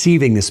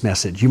receiving this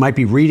message. You might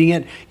be reading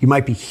it. You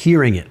might be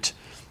hearing it.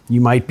 You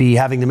might be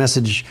having the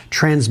message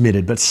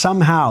transmitted, but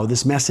somehow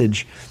this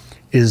message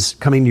is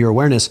coming to your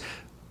awareness.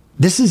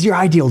 This is your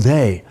ideal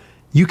day.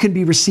 You can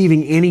be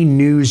receiving any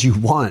news you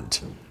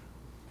want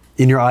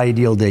in your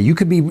ideal day. You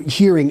could be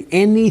hearing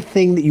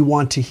anything that you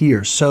want to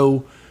hear.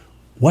 So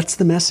what's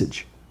the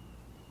message?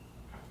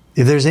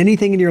 If there's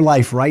anything in your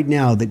life right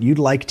now that you'd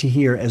like to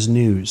hear as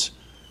news,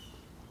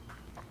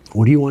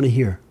 what do you want to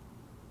hear?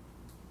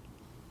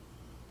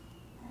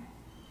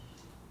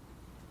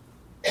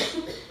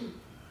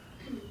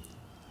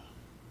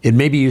 It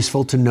may be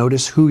useful to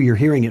notice who you're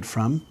hearing it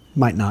from,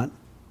 might not.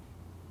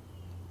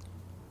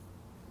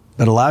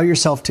 But allow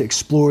yourself to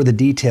explore the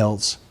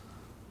details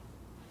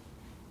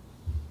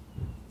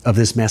of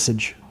this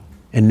message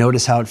and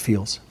notice how it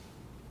feels.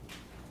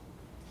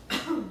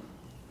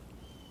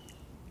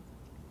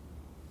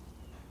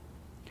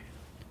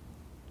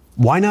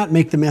 Why not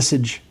make the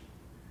message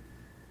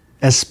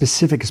as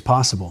specific as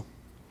possible?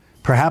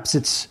 Perhaps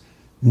it's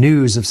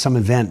news of some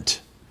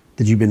event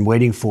that you've been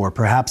waiting for.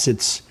 Perhaps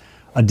it's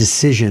a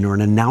decision or an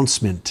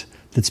announcement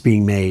that's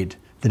being made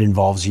that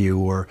involves you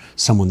or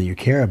someone that you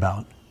care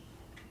about.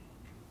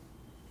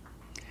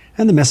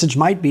 And the message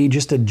might be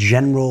just a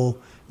general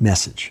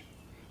message,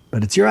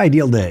 but it's your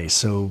ideal day,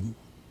 so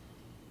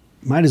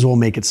might as well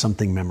make it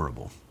something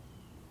memorable.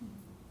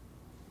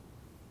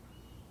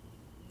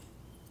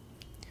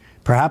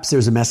 Perhaps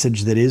there's a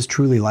message that is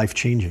truly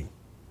life-changing.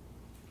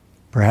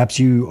 Perhaps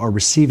you are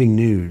receiving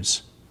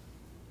news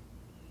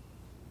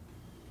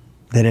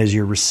that as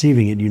you're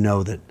receiving it, you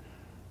know that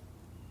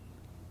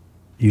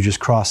you just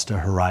crossed a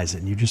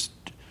horizon. You just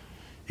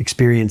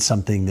experienced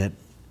something that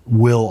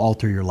will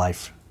alter your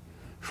life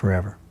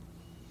forever.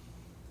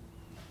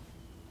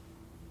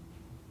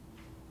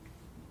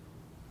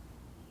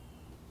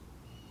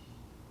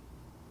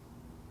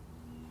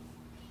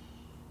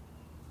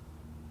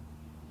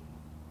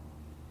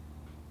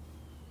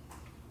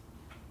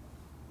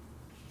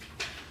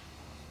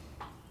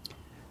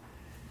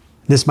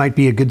 This might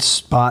be a good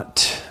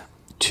spot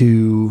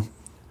to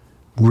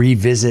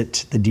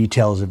revisit the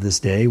details of this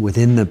day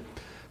within the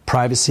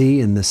privacy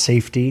and the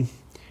safety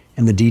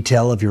and the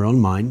detail of your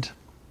own mind.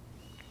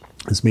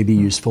 This may be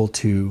useful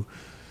to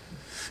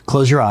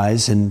close your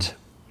eyes and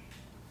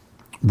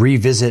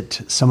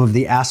revisit some of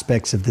the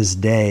aspects of this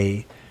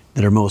day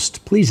that are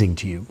most pleasing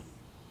to you.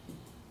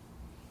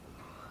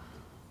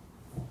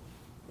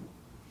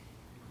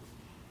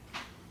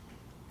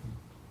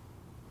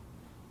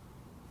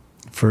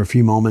 For a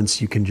few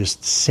moments, you can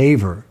just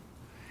savor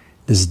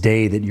this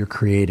day that you're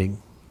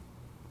creating.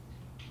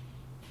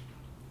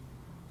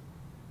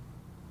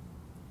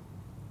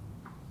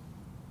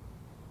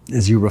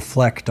 As you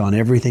reflect on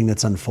everything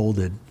that's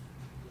unfolded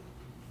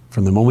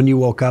from the moment you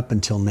woke up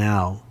until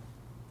now,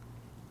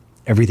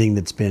 everything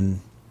that's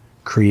been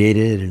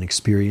created and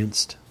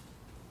experienced,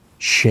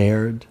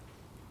 shared.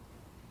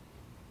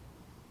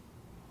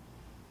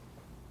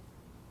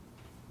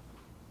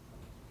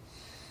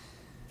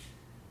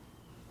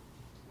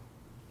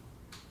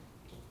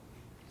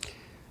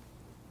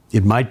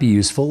 It might be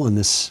useful in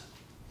this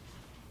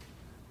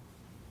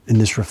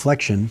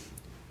reflection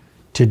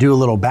to do a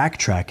little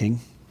backtracking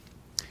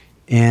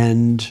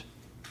and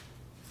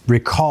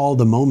recall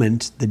the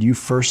moment that you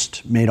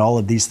first made all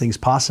of these things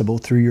possible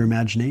through your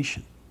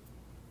imagination.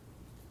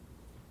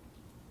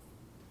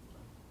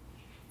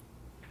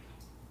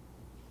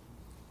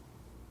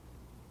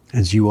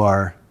 As you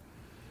are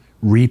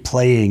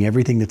replaying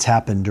everything that's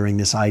happened during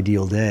this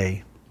ideal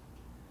day,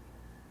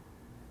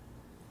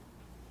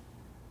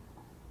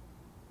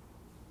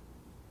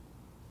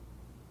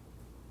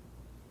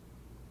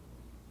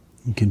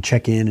 you can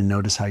check in and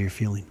notice how you're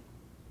feeling.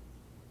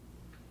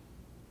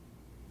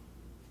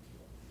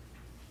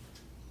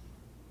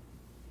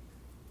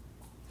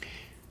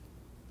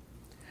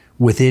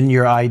 Within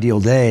your ideal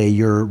day,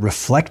 you're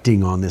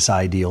reflecting on this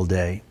ideal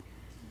day.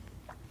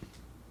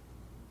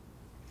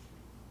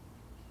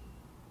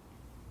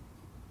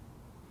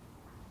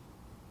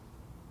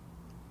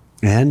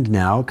 And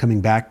now, coming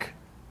back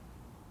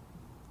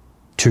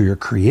to your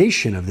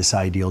creation of this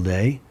ideal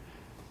day,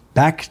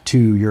 back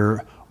to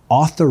your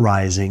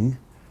authorizing,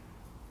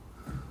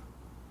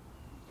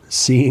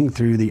 seeing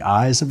through the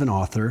eyes of an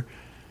author,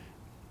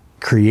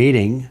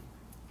 creating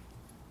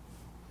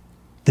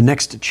the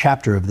next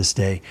chapter of this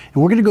day.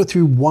 And we're going to go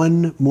through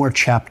one more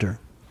chapter.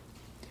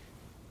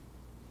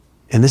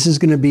 And this is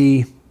going to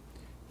be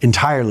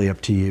entirely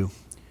up to you.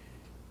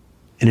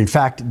 And in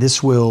fact,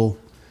 this will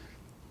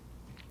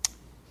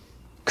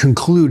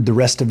conclude the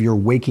rest of your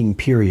waking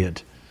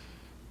period.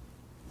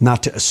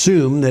 Not to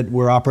assume that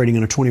we're operating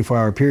on a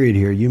 24-hour period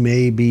here. You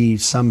may be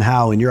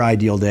somehow in your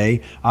ideal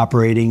day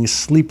operating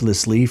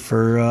sleeplessly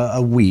for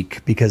a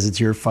week because it's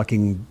your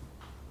fucking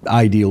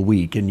ideal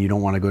week and you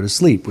don't want to go to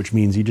sleep, which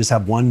means you just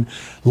have one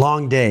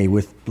long day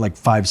with like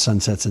 5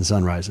 sunsets and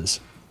sunrises,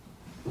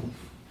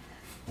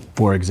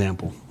 for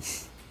example.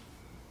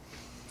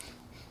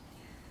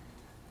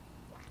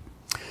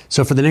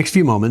 So for the next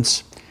few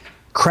moments,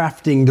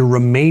 crafting the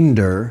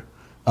remainder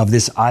of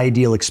this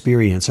ideal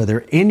experience, are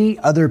there any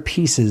other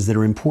pieces that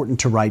are important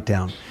to write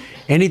down?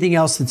 Anything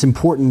else that's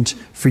important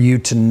for you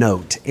to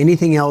note?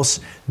 Anything else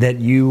that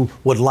you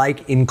would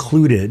like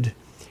included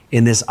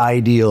in this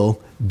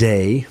ideal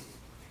day?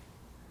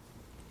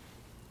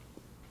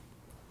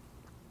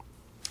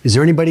 Is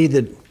there anybody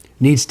that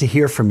needs to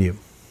hear from you?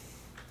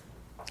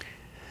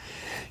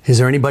 Is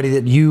there anybody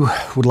that you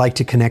would like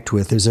to connect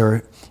with? Is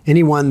there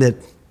anyone that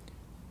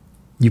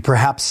you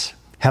perhaps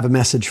have a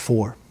message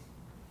for?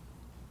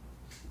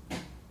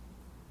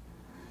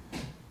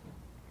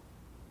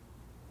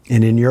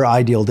 And in your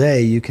ideal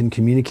day, you can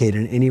communicate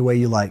in any way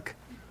you like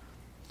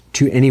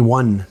to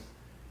anyone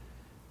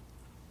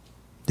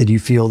that you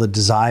feel the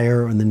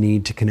desire and the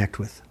need to connect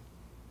with.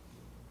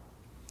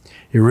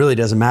 It really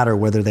doesn't matter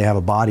whether they have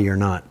a body or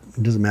not.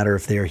 It doesn't matter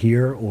if they are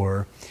here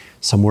or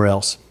somewhere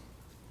else.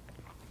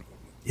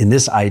 In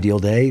this ideal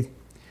day,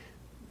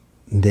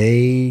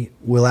 they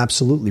will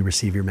absolutely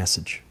receive your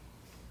message.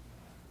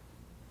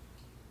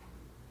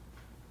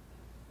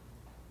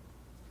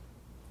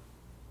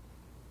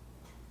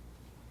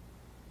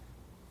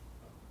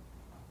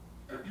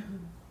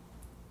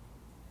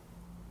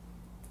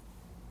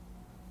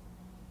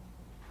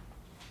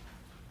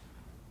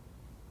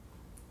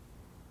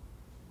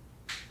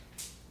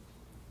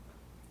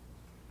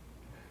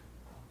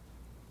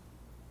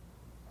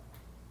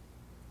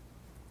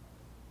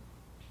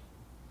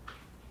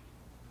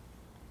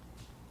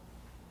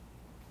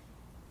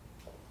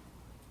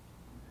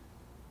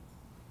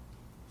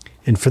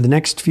 And for the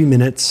next few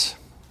minutes,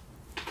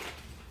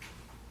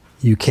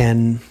 you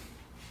can,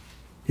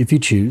 if you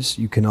choose,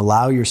 you can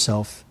allow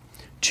yourself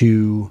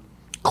to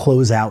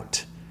close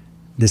out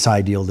this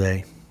ideal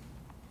day.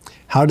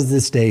 How does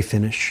this day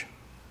finish?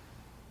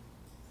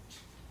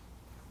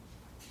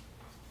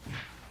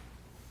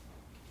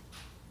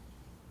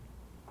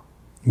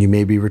 You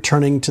may be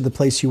returning to the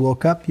place you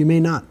woke up, you may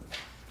not.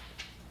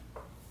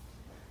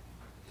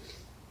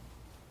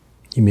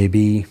 You may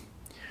be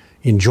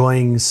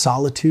enjoying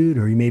solitude,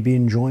 or you may be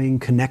enjoying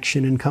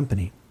connection and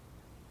company.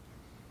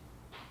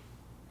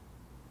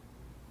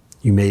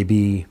 You may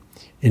be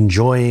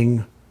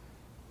enjoying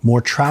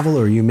more travel,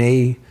 or you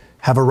may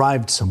have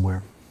arrived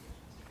somewhere.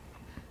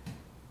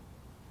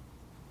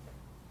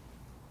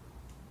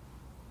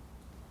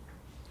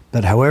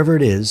 But however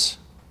it is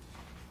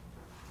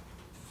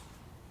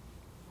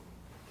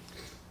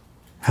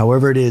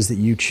that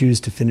you choose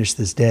to finish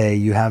this day,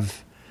 you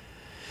have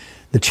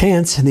the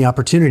chance and the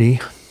opportunity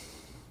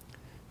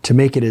to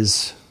make it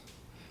as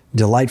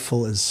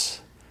delightful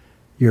as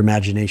your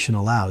imagination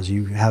allows.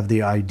 You have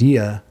the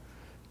idea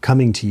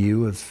coming to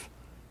you of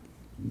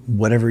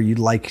whatever you'd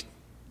like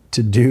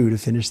to do to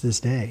finish this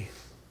day.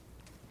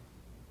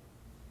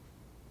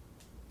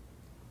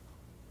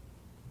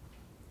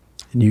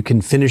 And you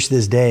can finish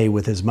this day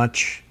with as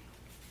much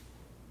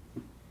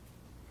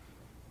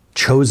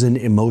chosen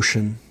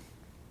emotion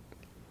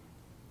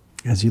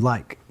as you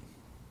like.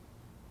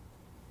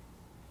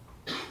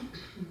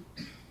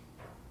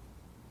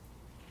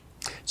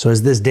 So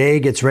as this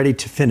day gets ready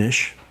to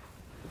finish,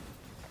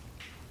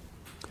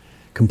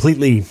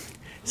 completely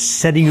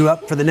setting you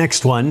up for the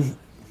next one,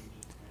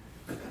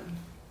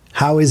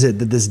 how is it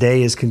that this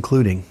day is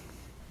concluding?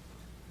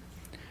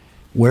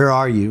 Where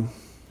are you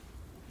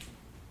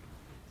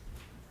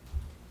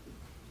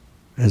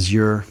as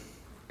you're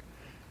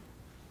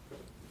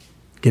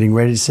getting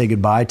ready to say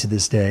goodbye to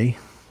this day?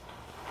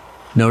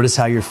 Notice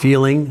how you're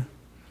feeling.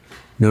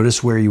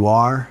 Notice where you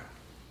are.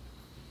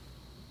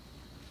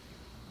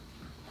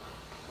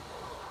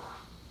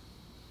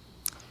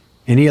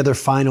 Any other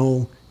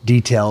final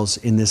details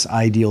in this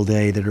ideal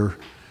day that are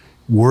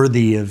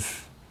worthy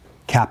of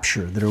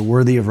capture, that are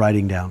worthy of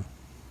writing down?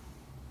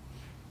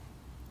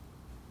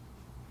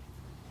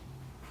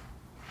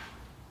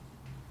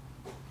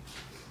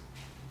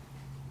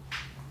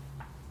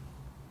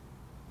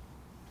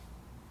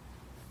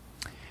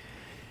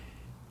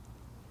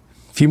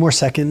 A few more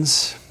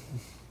seconds.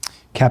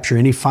 Capture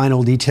any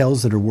final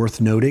details that are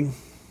worth noting.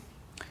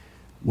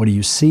 What do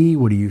you see?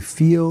 What do you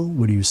feel?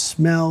 What do you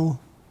smell?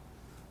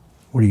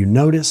 What do you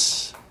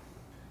notice?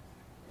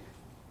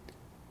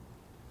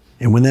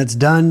 And when that's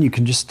done, you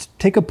can just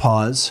take a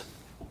pause,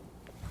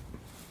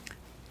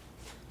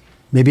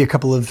 maybe a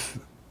couple of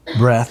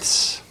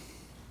breaths,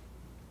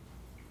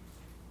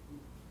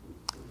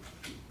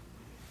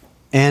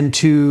 and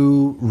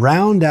to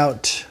round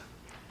out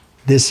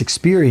this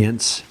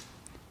experience,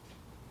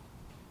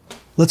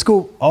 let's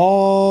go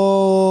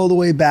all the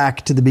way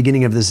back to the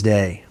beginning of this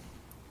day.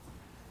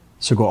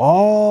 So go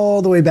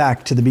all the way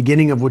back to the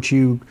beginning of what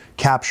you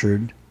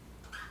captured.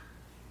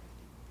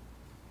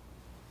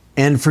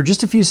 And for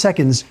just a few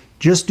seconds,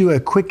 just do a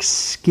quick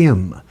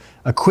skim,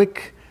 a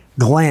quick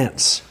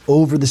glance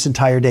over this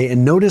entire day,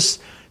 and notice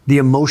the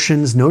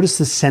emotions, notice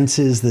the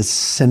senses, the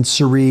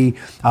sensory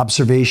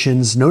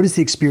observations, notice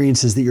the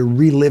experiences that you're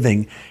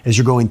reliving as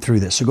you're going through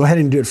this. So go ahead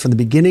and do it from the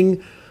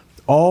beginning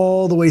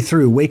all the way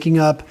through, waking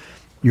up,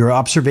 your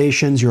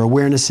observations, your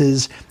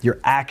awarenesses, your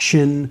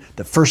action,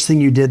 the first thing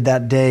you did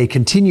that day.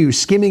 Continue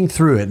skimming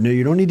through it. No,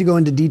 you don't need to go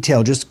into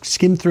detail. Just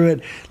skim through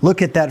it.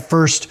 Look at that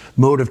first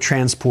mode of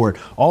transport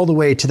all the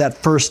way to that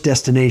first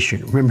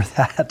destination. Remember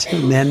that?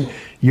 And then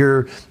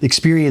you're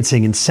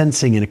experiencing and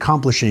sensing and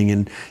accomplishing.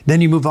 And then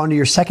you move on to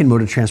your second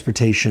mode of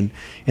transportation.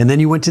 And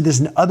then you went to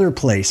this other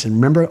place. And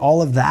remember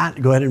all of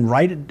that? Go ahead and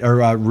write it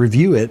or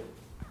review it.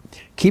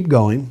 Keep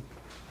going.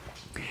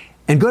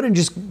 And go ahead and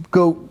just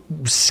go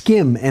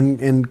skim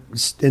and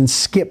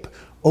skip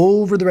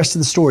over the rest of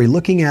the story,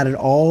 looking at it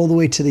all the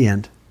way to the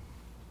end.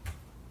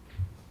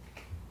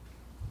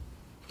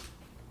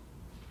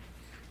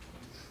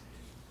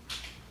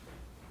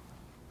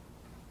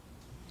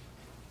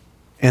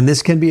 And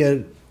this can be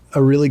a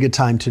really good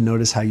time to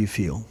notice how you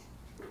feel.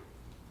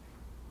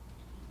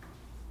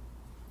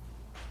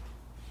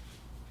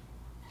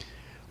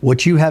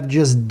 What you have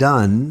just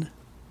done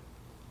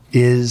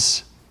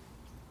is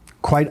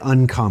quite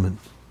uncommon.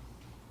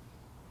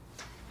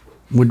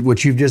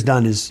 What you've just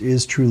done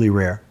is truly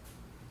rare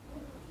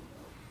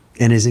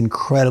and is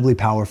incredibly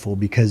powerful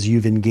because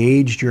you've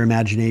engaged your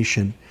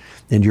imagination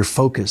and your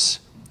focus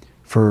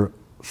for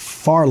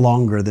far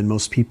longer than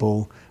most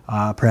people,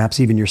 perhaps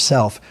even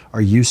yourself,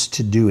 are used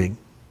to doing.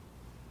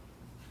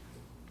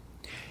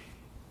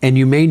 And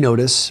you may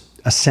notice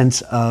a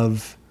sense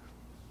of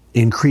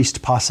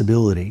increased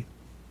possibility.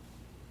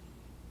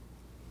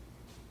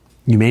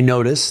 You may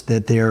notice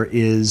that there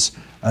is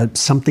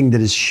something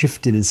that has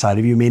shifted inside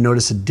of you. You may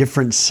notice a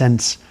different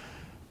sense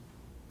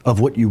of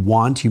what you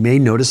want. You may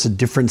notice a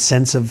different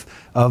sense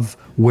of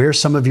where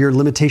some of your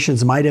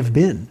limitations might have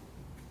been.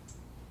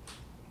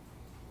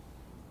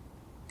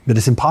 But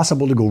it's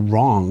impossible to go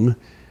wrong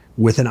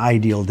with an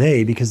ideal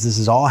day because this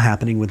is all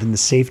happening within the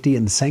safety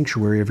and the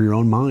sanctuary of your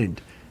own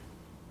mind.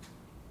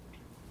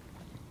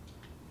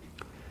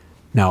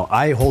 Now,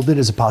 I hold it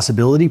as a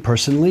possibility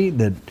personally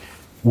that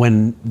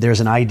when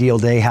there's an ideal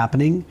day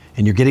happening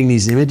and you're getting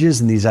these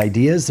images and these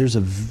ideas,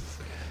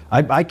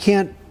 I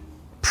can't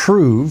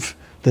prove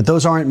that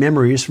those aren't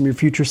memories from your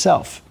future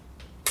self.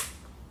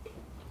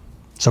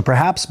 So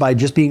perhaps by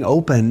just being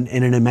open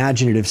in an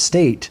imaginative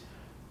state,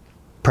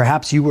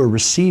 perhaps you were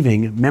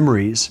receiving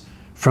memories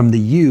from the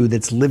you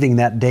that's living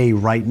that day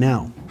right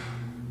now.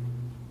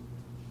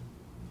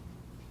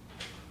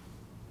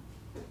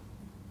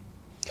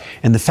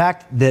 And the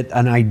fact that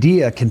an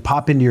idea can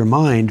pop into your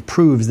mind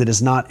proves that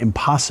it's not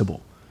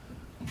impossible.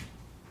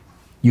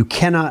 You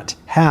cannot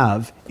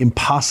have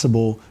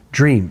impossible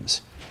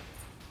dreams.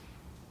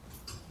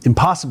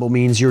 Impossible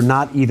means you're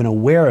not even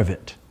aware of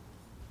it.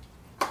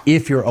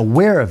 If you're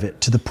aware of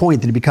it to the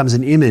point that it becomes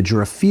an image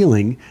or a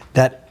feeling,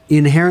 that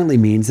inherently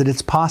means that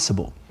it's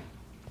possible.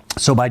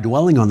 So by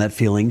dwelling on that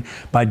feeling,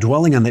 by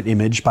dwelling on that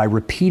image, by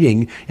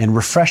repeating and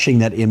refreshing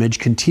that image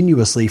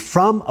continuously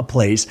from a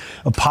place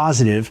of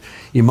positive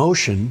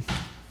emotion,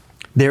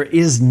 there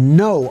is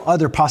no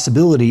other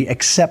possibility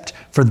except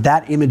for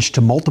that image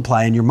to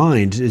multiply in your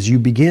mind. As you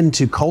begin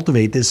to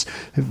cultivate this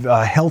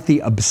healthy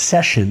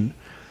obsession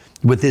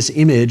with this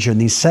image and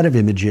these set of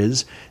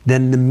images,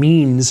 then the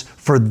means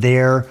for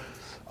their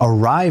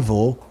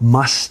arrival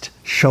must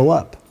show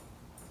up.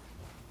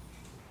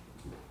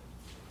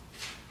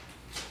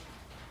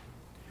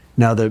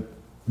 Now, the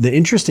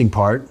interesting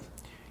part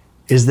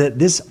is that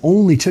this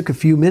only took a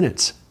few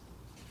minutes.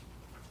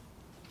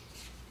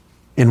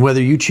 And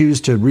whether you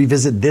choose to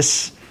revisit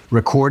this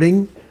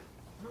recording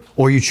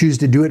or you choose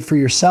to do it for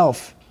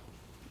yourself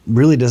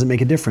really doesn't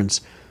make a difference.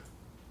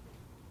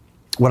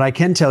 What I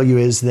can tell you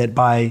is that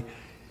by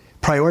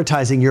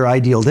prioritizing your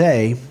ideal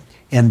day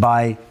and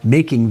by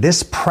making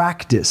this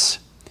practice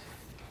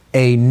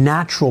a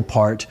natural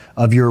part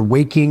of your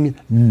waking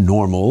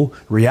normal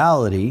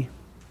reality,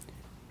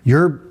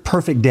 your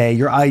perfect day,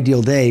 your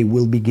ideal day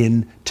will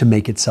begin to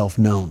make itself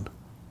known.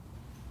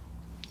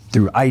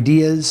 Through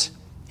ideas,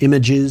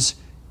 images,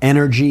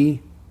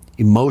 energy,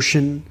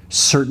 emotion,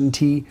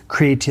 certainty,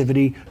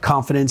 creativity,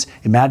 confidence,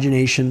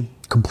 imagination,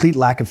 complete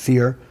lack of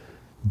fear,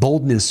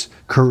 boldness,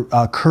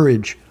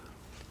 courage,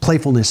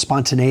 playfulness,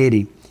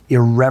 spontaneity,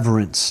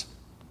 irreverence.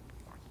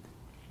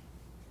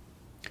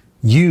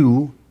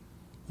 You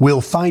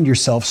will find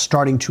yourself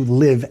starting to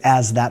live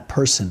as that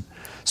person,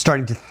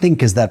 starting to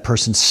think as that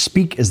person,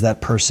 speak as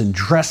that person,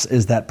 dress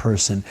as that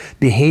person,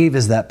 behave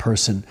as that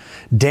person,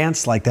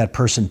 dance like that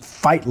person,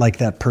 fight like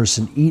that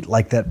person, eat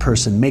like that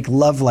person, make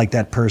love like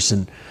that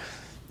person,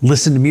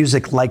 listen to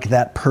music like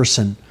that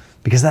person,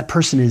 because that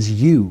person is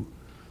you.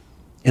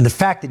 And the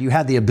fact that you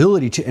have the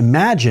ability to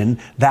imagine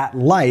that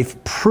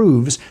life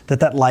proves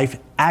that that life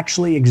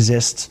actually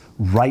exists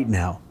right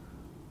now.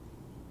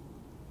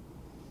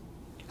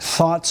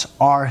 Thoughts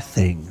are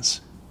things.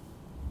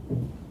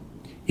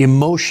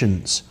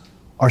 Emotions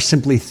are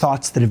simply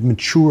thoughts that have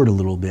matured a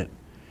little bit.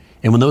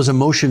 And when those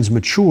emotions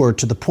mature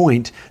to the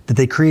point that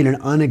they create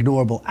an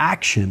unignorable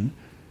action,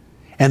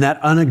 and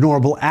that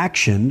unignorable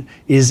action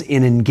is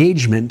in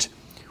engagement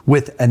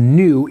with a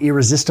new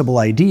irresistible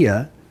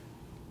idea,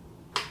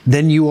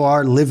 then you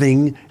are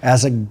living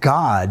as a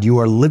God. You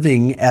are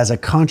living as a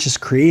conscious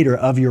creator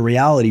of your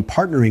reality,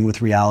 partnering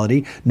with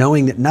reality,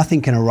 knowing that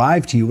nothing can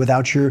arrive to you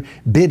without your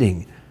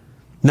bidding.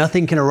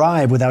 Nothing can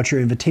arrive without your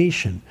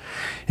invitation.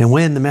 And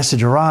when the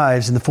message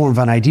arrives in the form of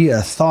an idea,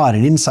 a thought,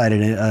 an insight,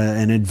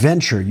 an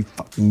adventure, you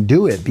fucking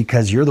do it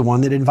because you're the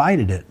one that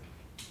invited it.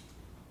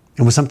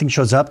 And when something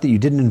shows up that you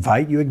didn't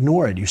invite, you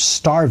ignore it, you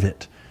starve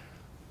it.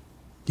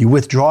 You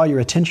withdraw your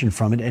attention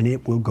from it and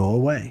it will go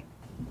away.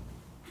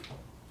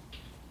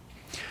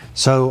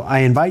 So I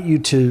invite you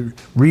to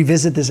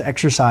revisit this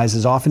exercise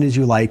as often as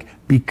you like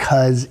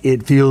because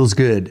it feels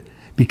good,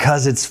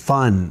 because it's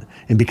fun,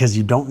 and because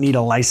you don't need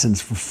a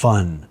license for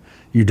fun.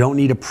 You don't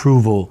need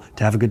approval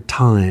to have a good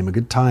time. A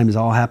good time is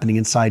all happening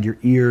inside your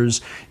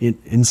ears,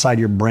 inside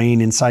your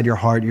brain, inside your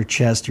heart, your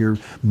chest, your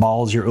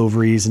balls, your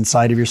ovaries,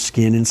 inside of your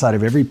skin, inside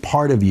of every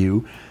part of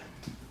you.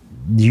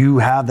 You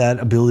have that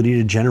ability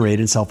to generate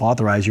and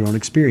self-authorize your own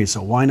experience.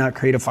 So why not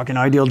create a fucking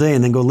ideal day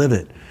and then go live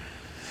it?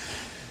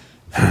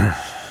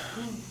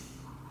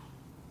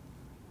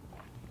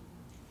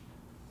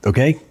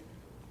 Okay?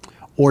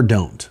 Or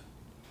don't.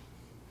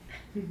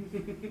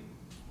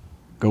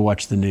 Go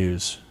watch the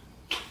news.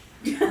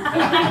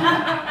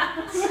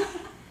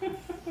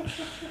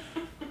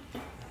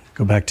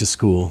 Go back to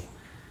school.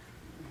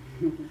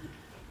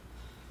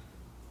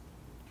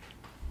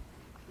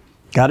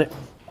 Got it?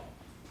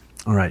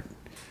 All right.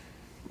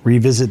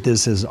 Revisit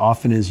this as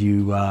often as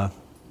you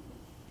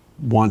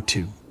want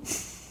to.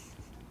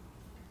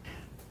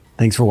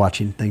 Thanks for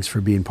watching. Thanks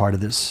for being part of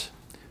this,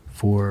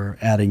 for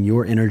adding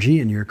your energy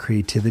and your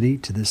creativity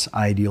to this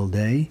ideal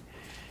day.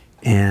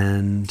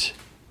 And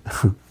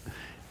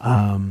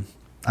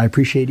I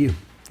appreciate you.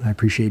 I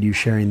appreciate you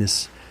sharing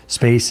this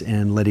space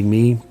and letting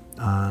me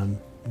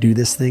do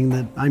this thing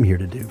that I'm here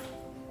to do.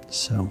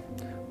 So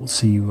we'll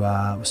see you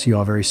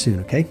all very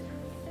soon, okay?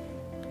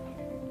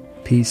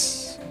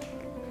 Peace,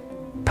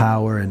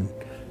 power, and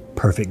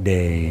perfect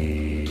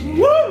day.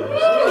 Woo!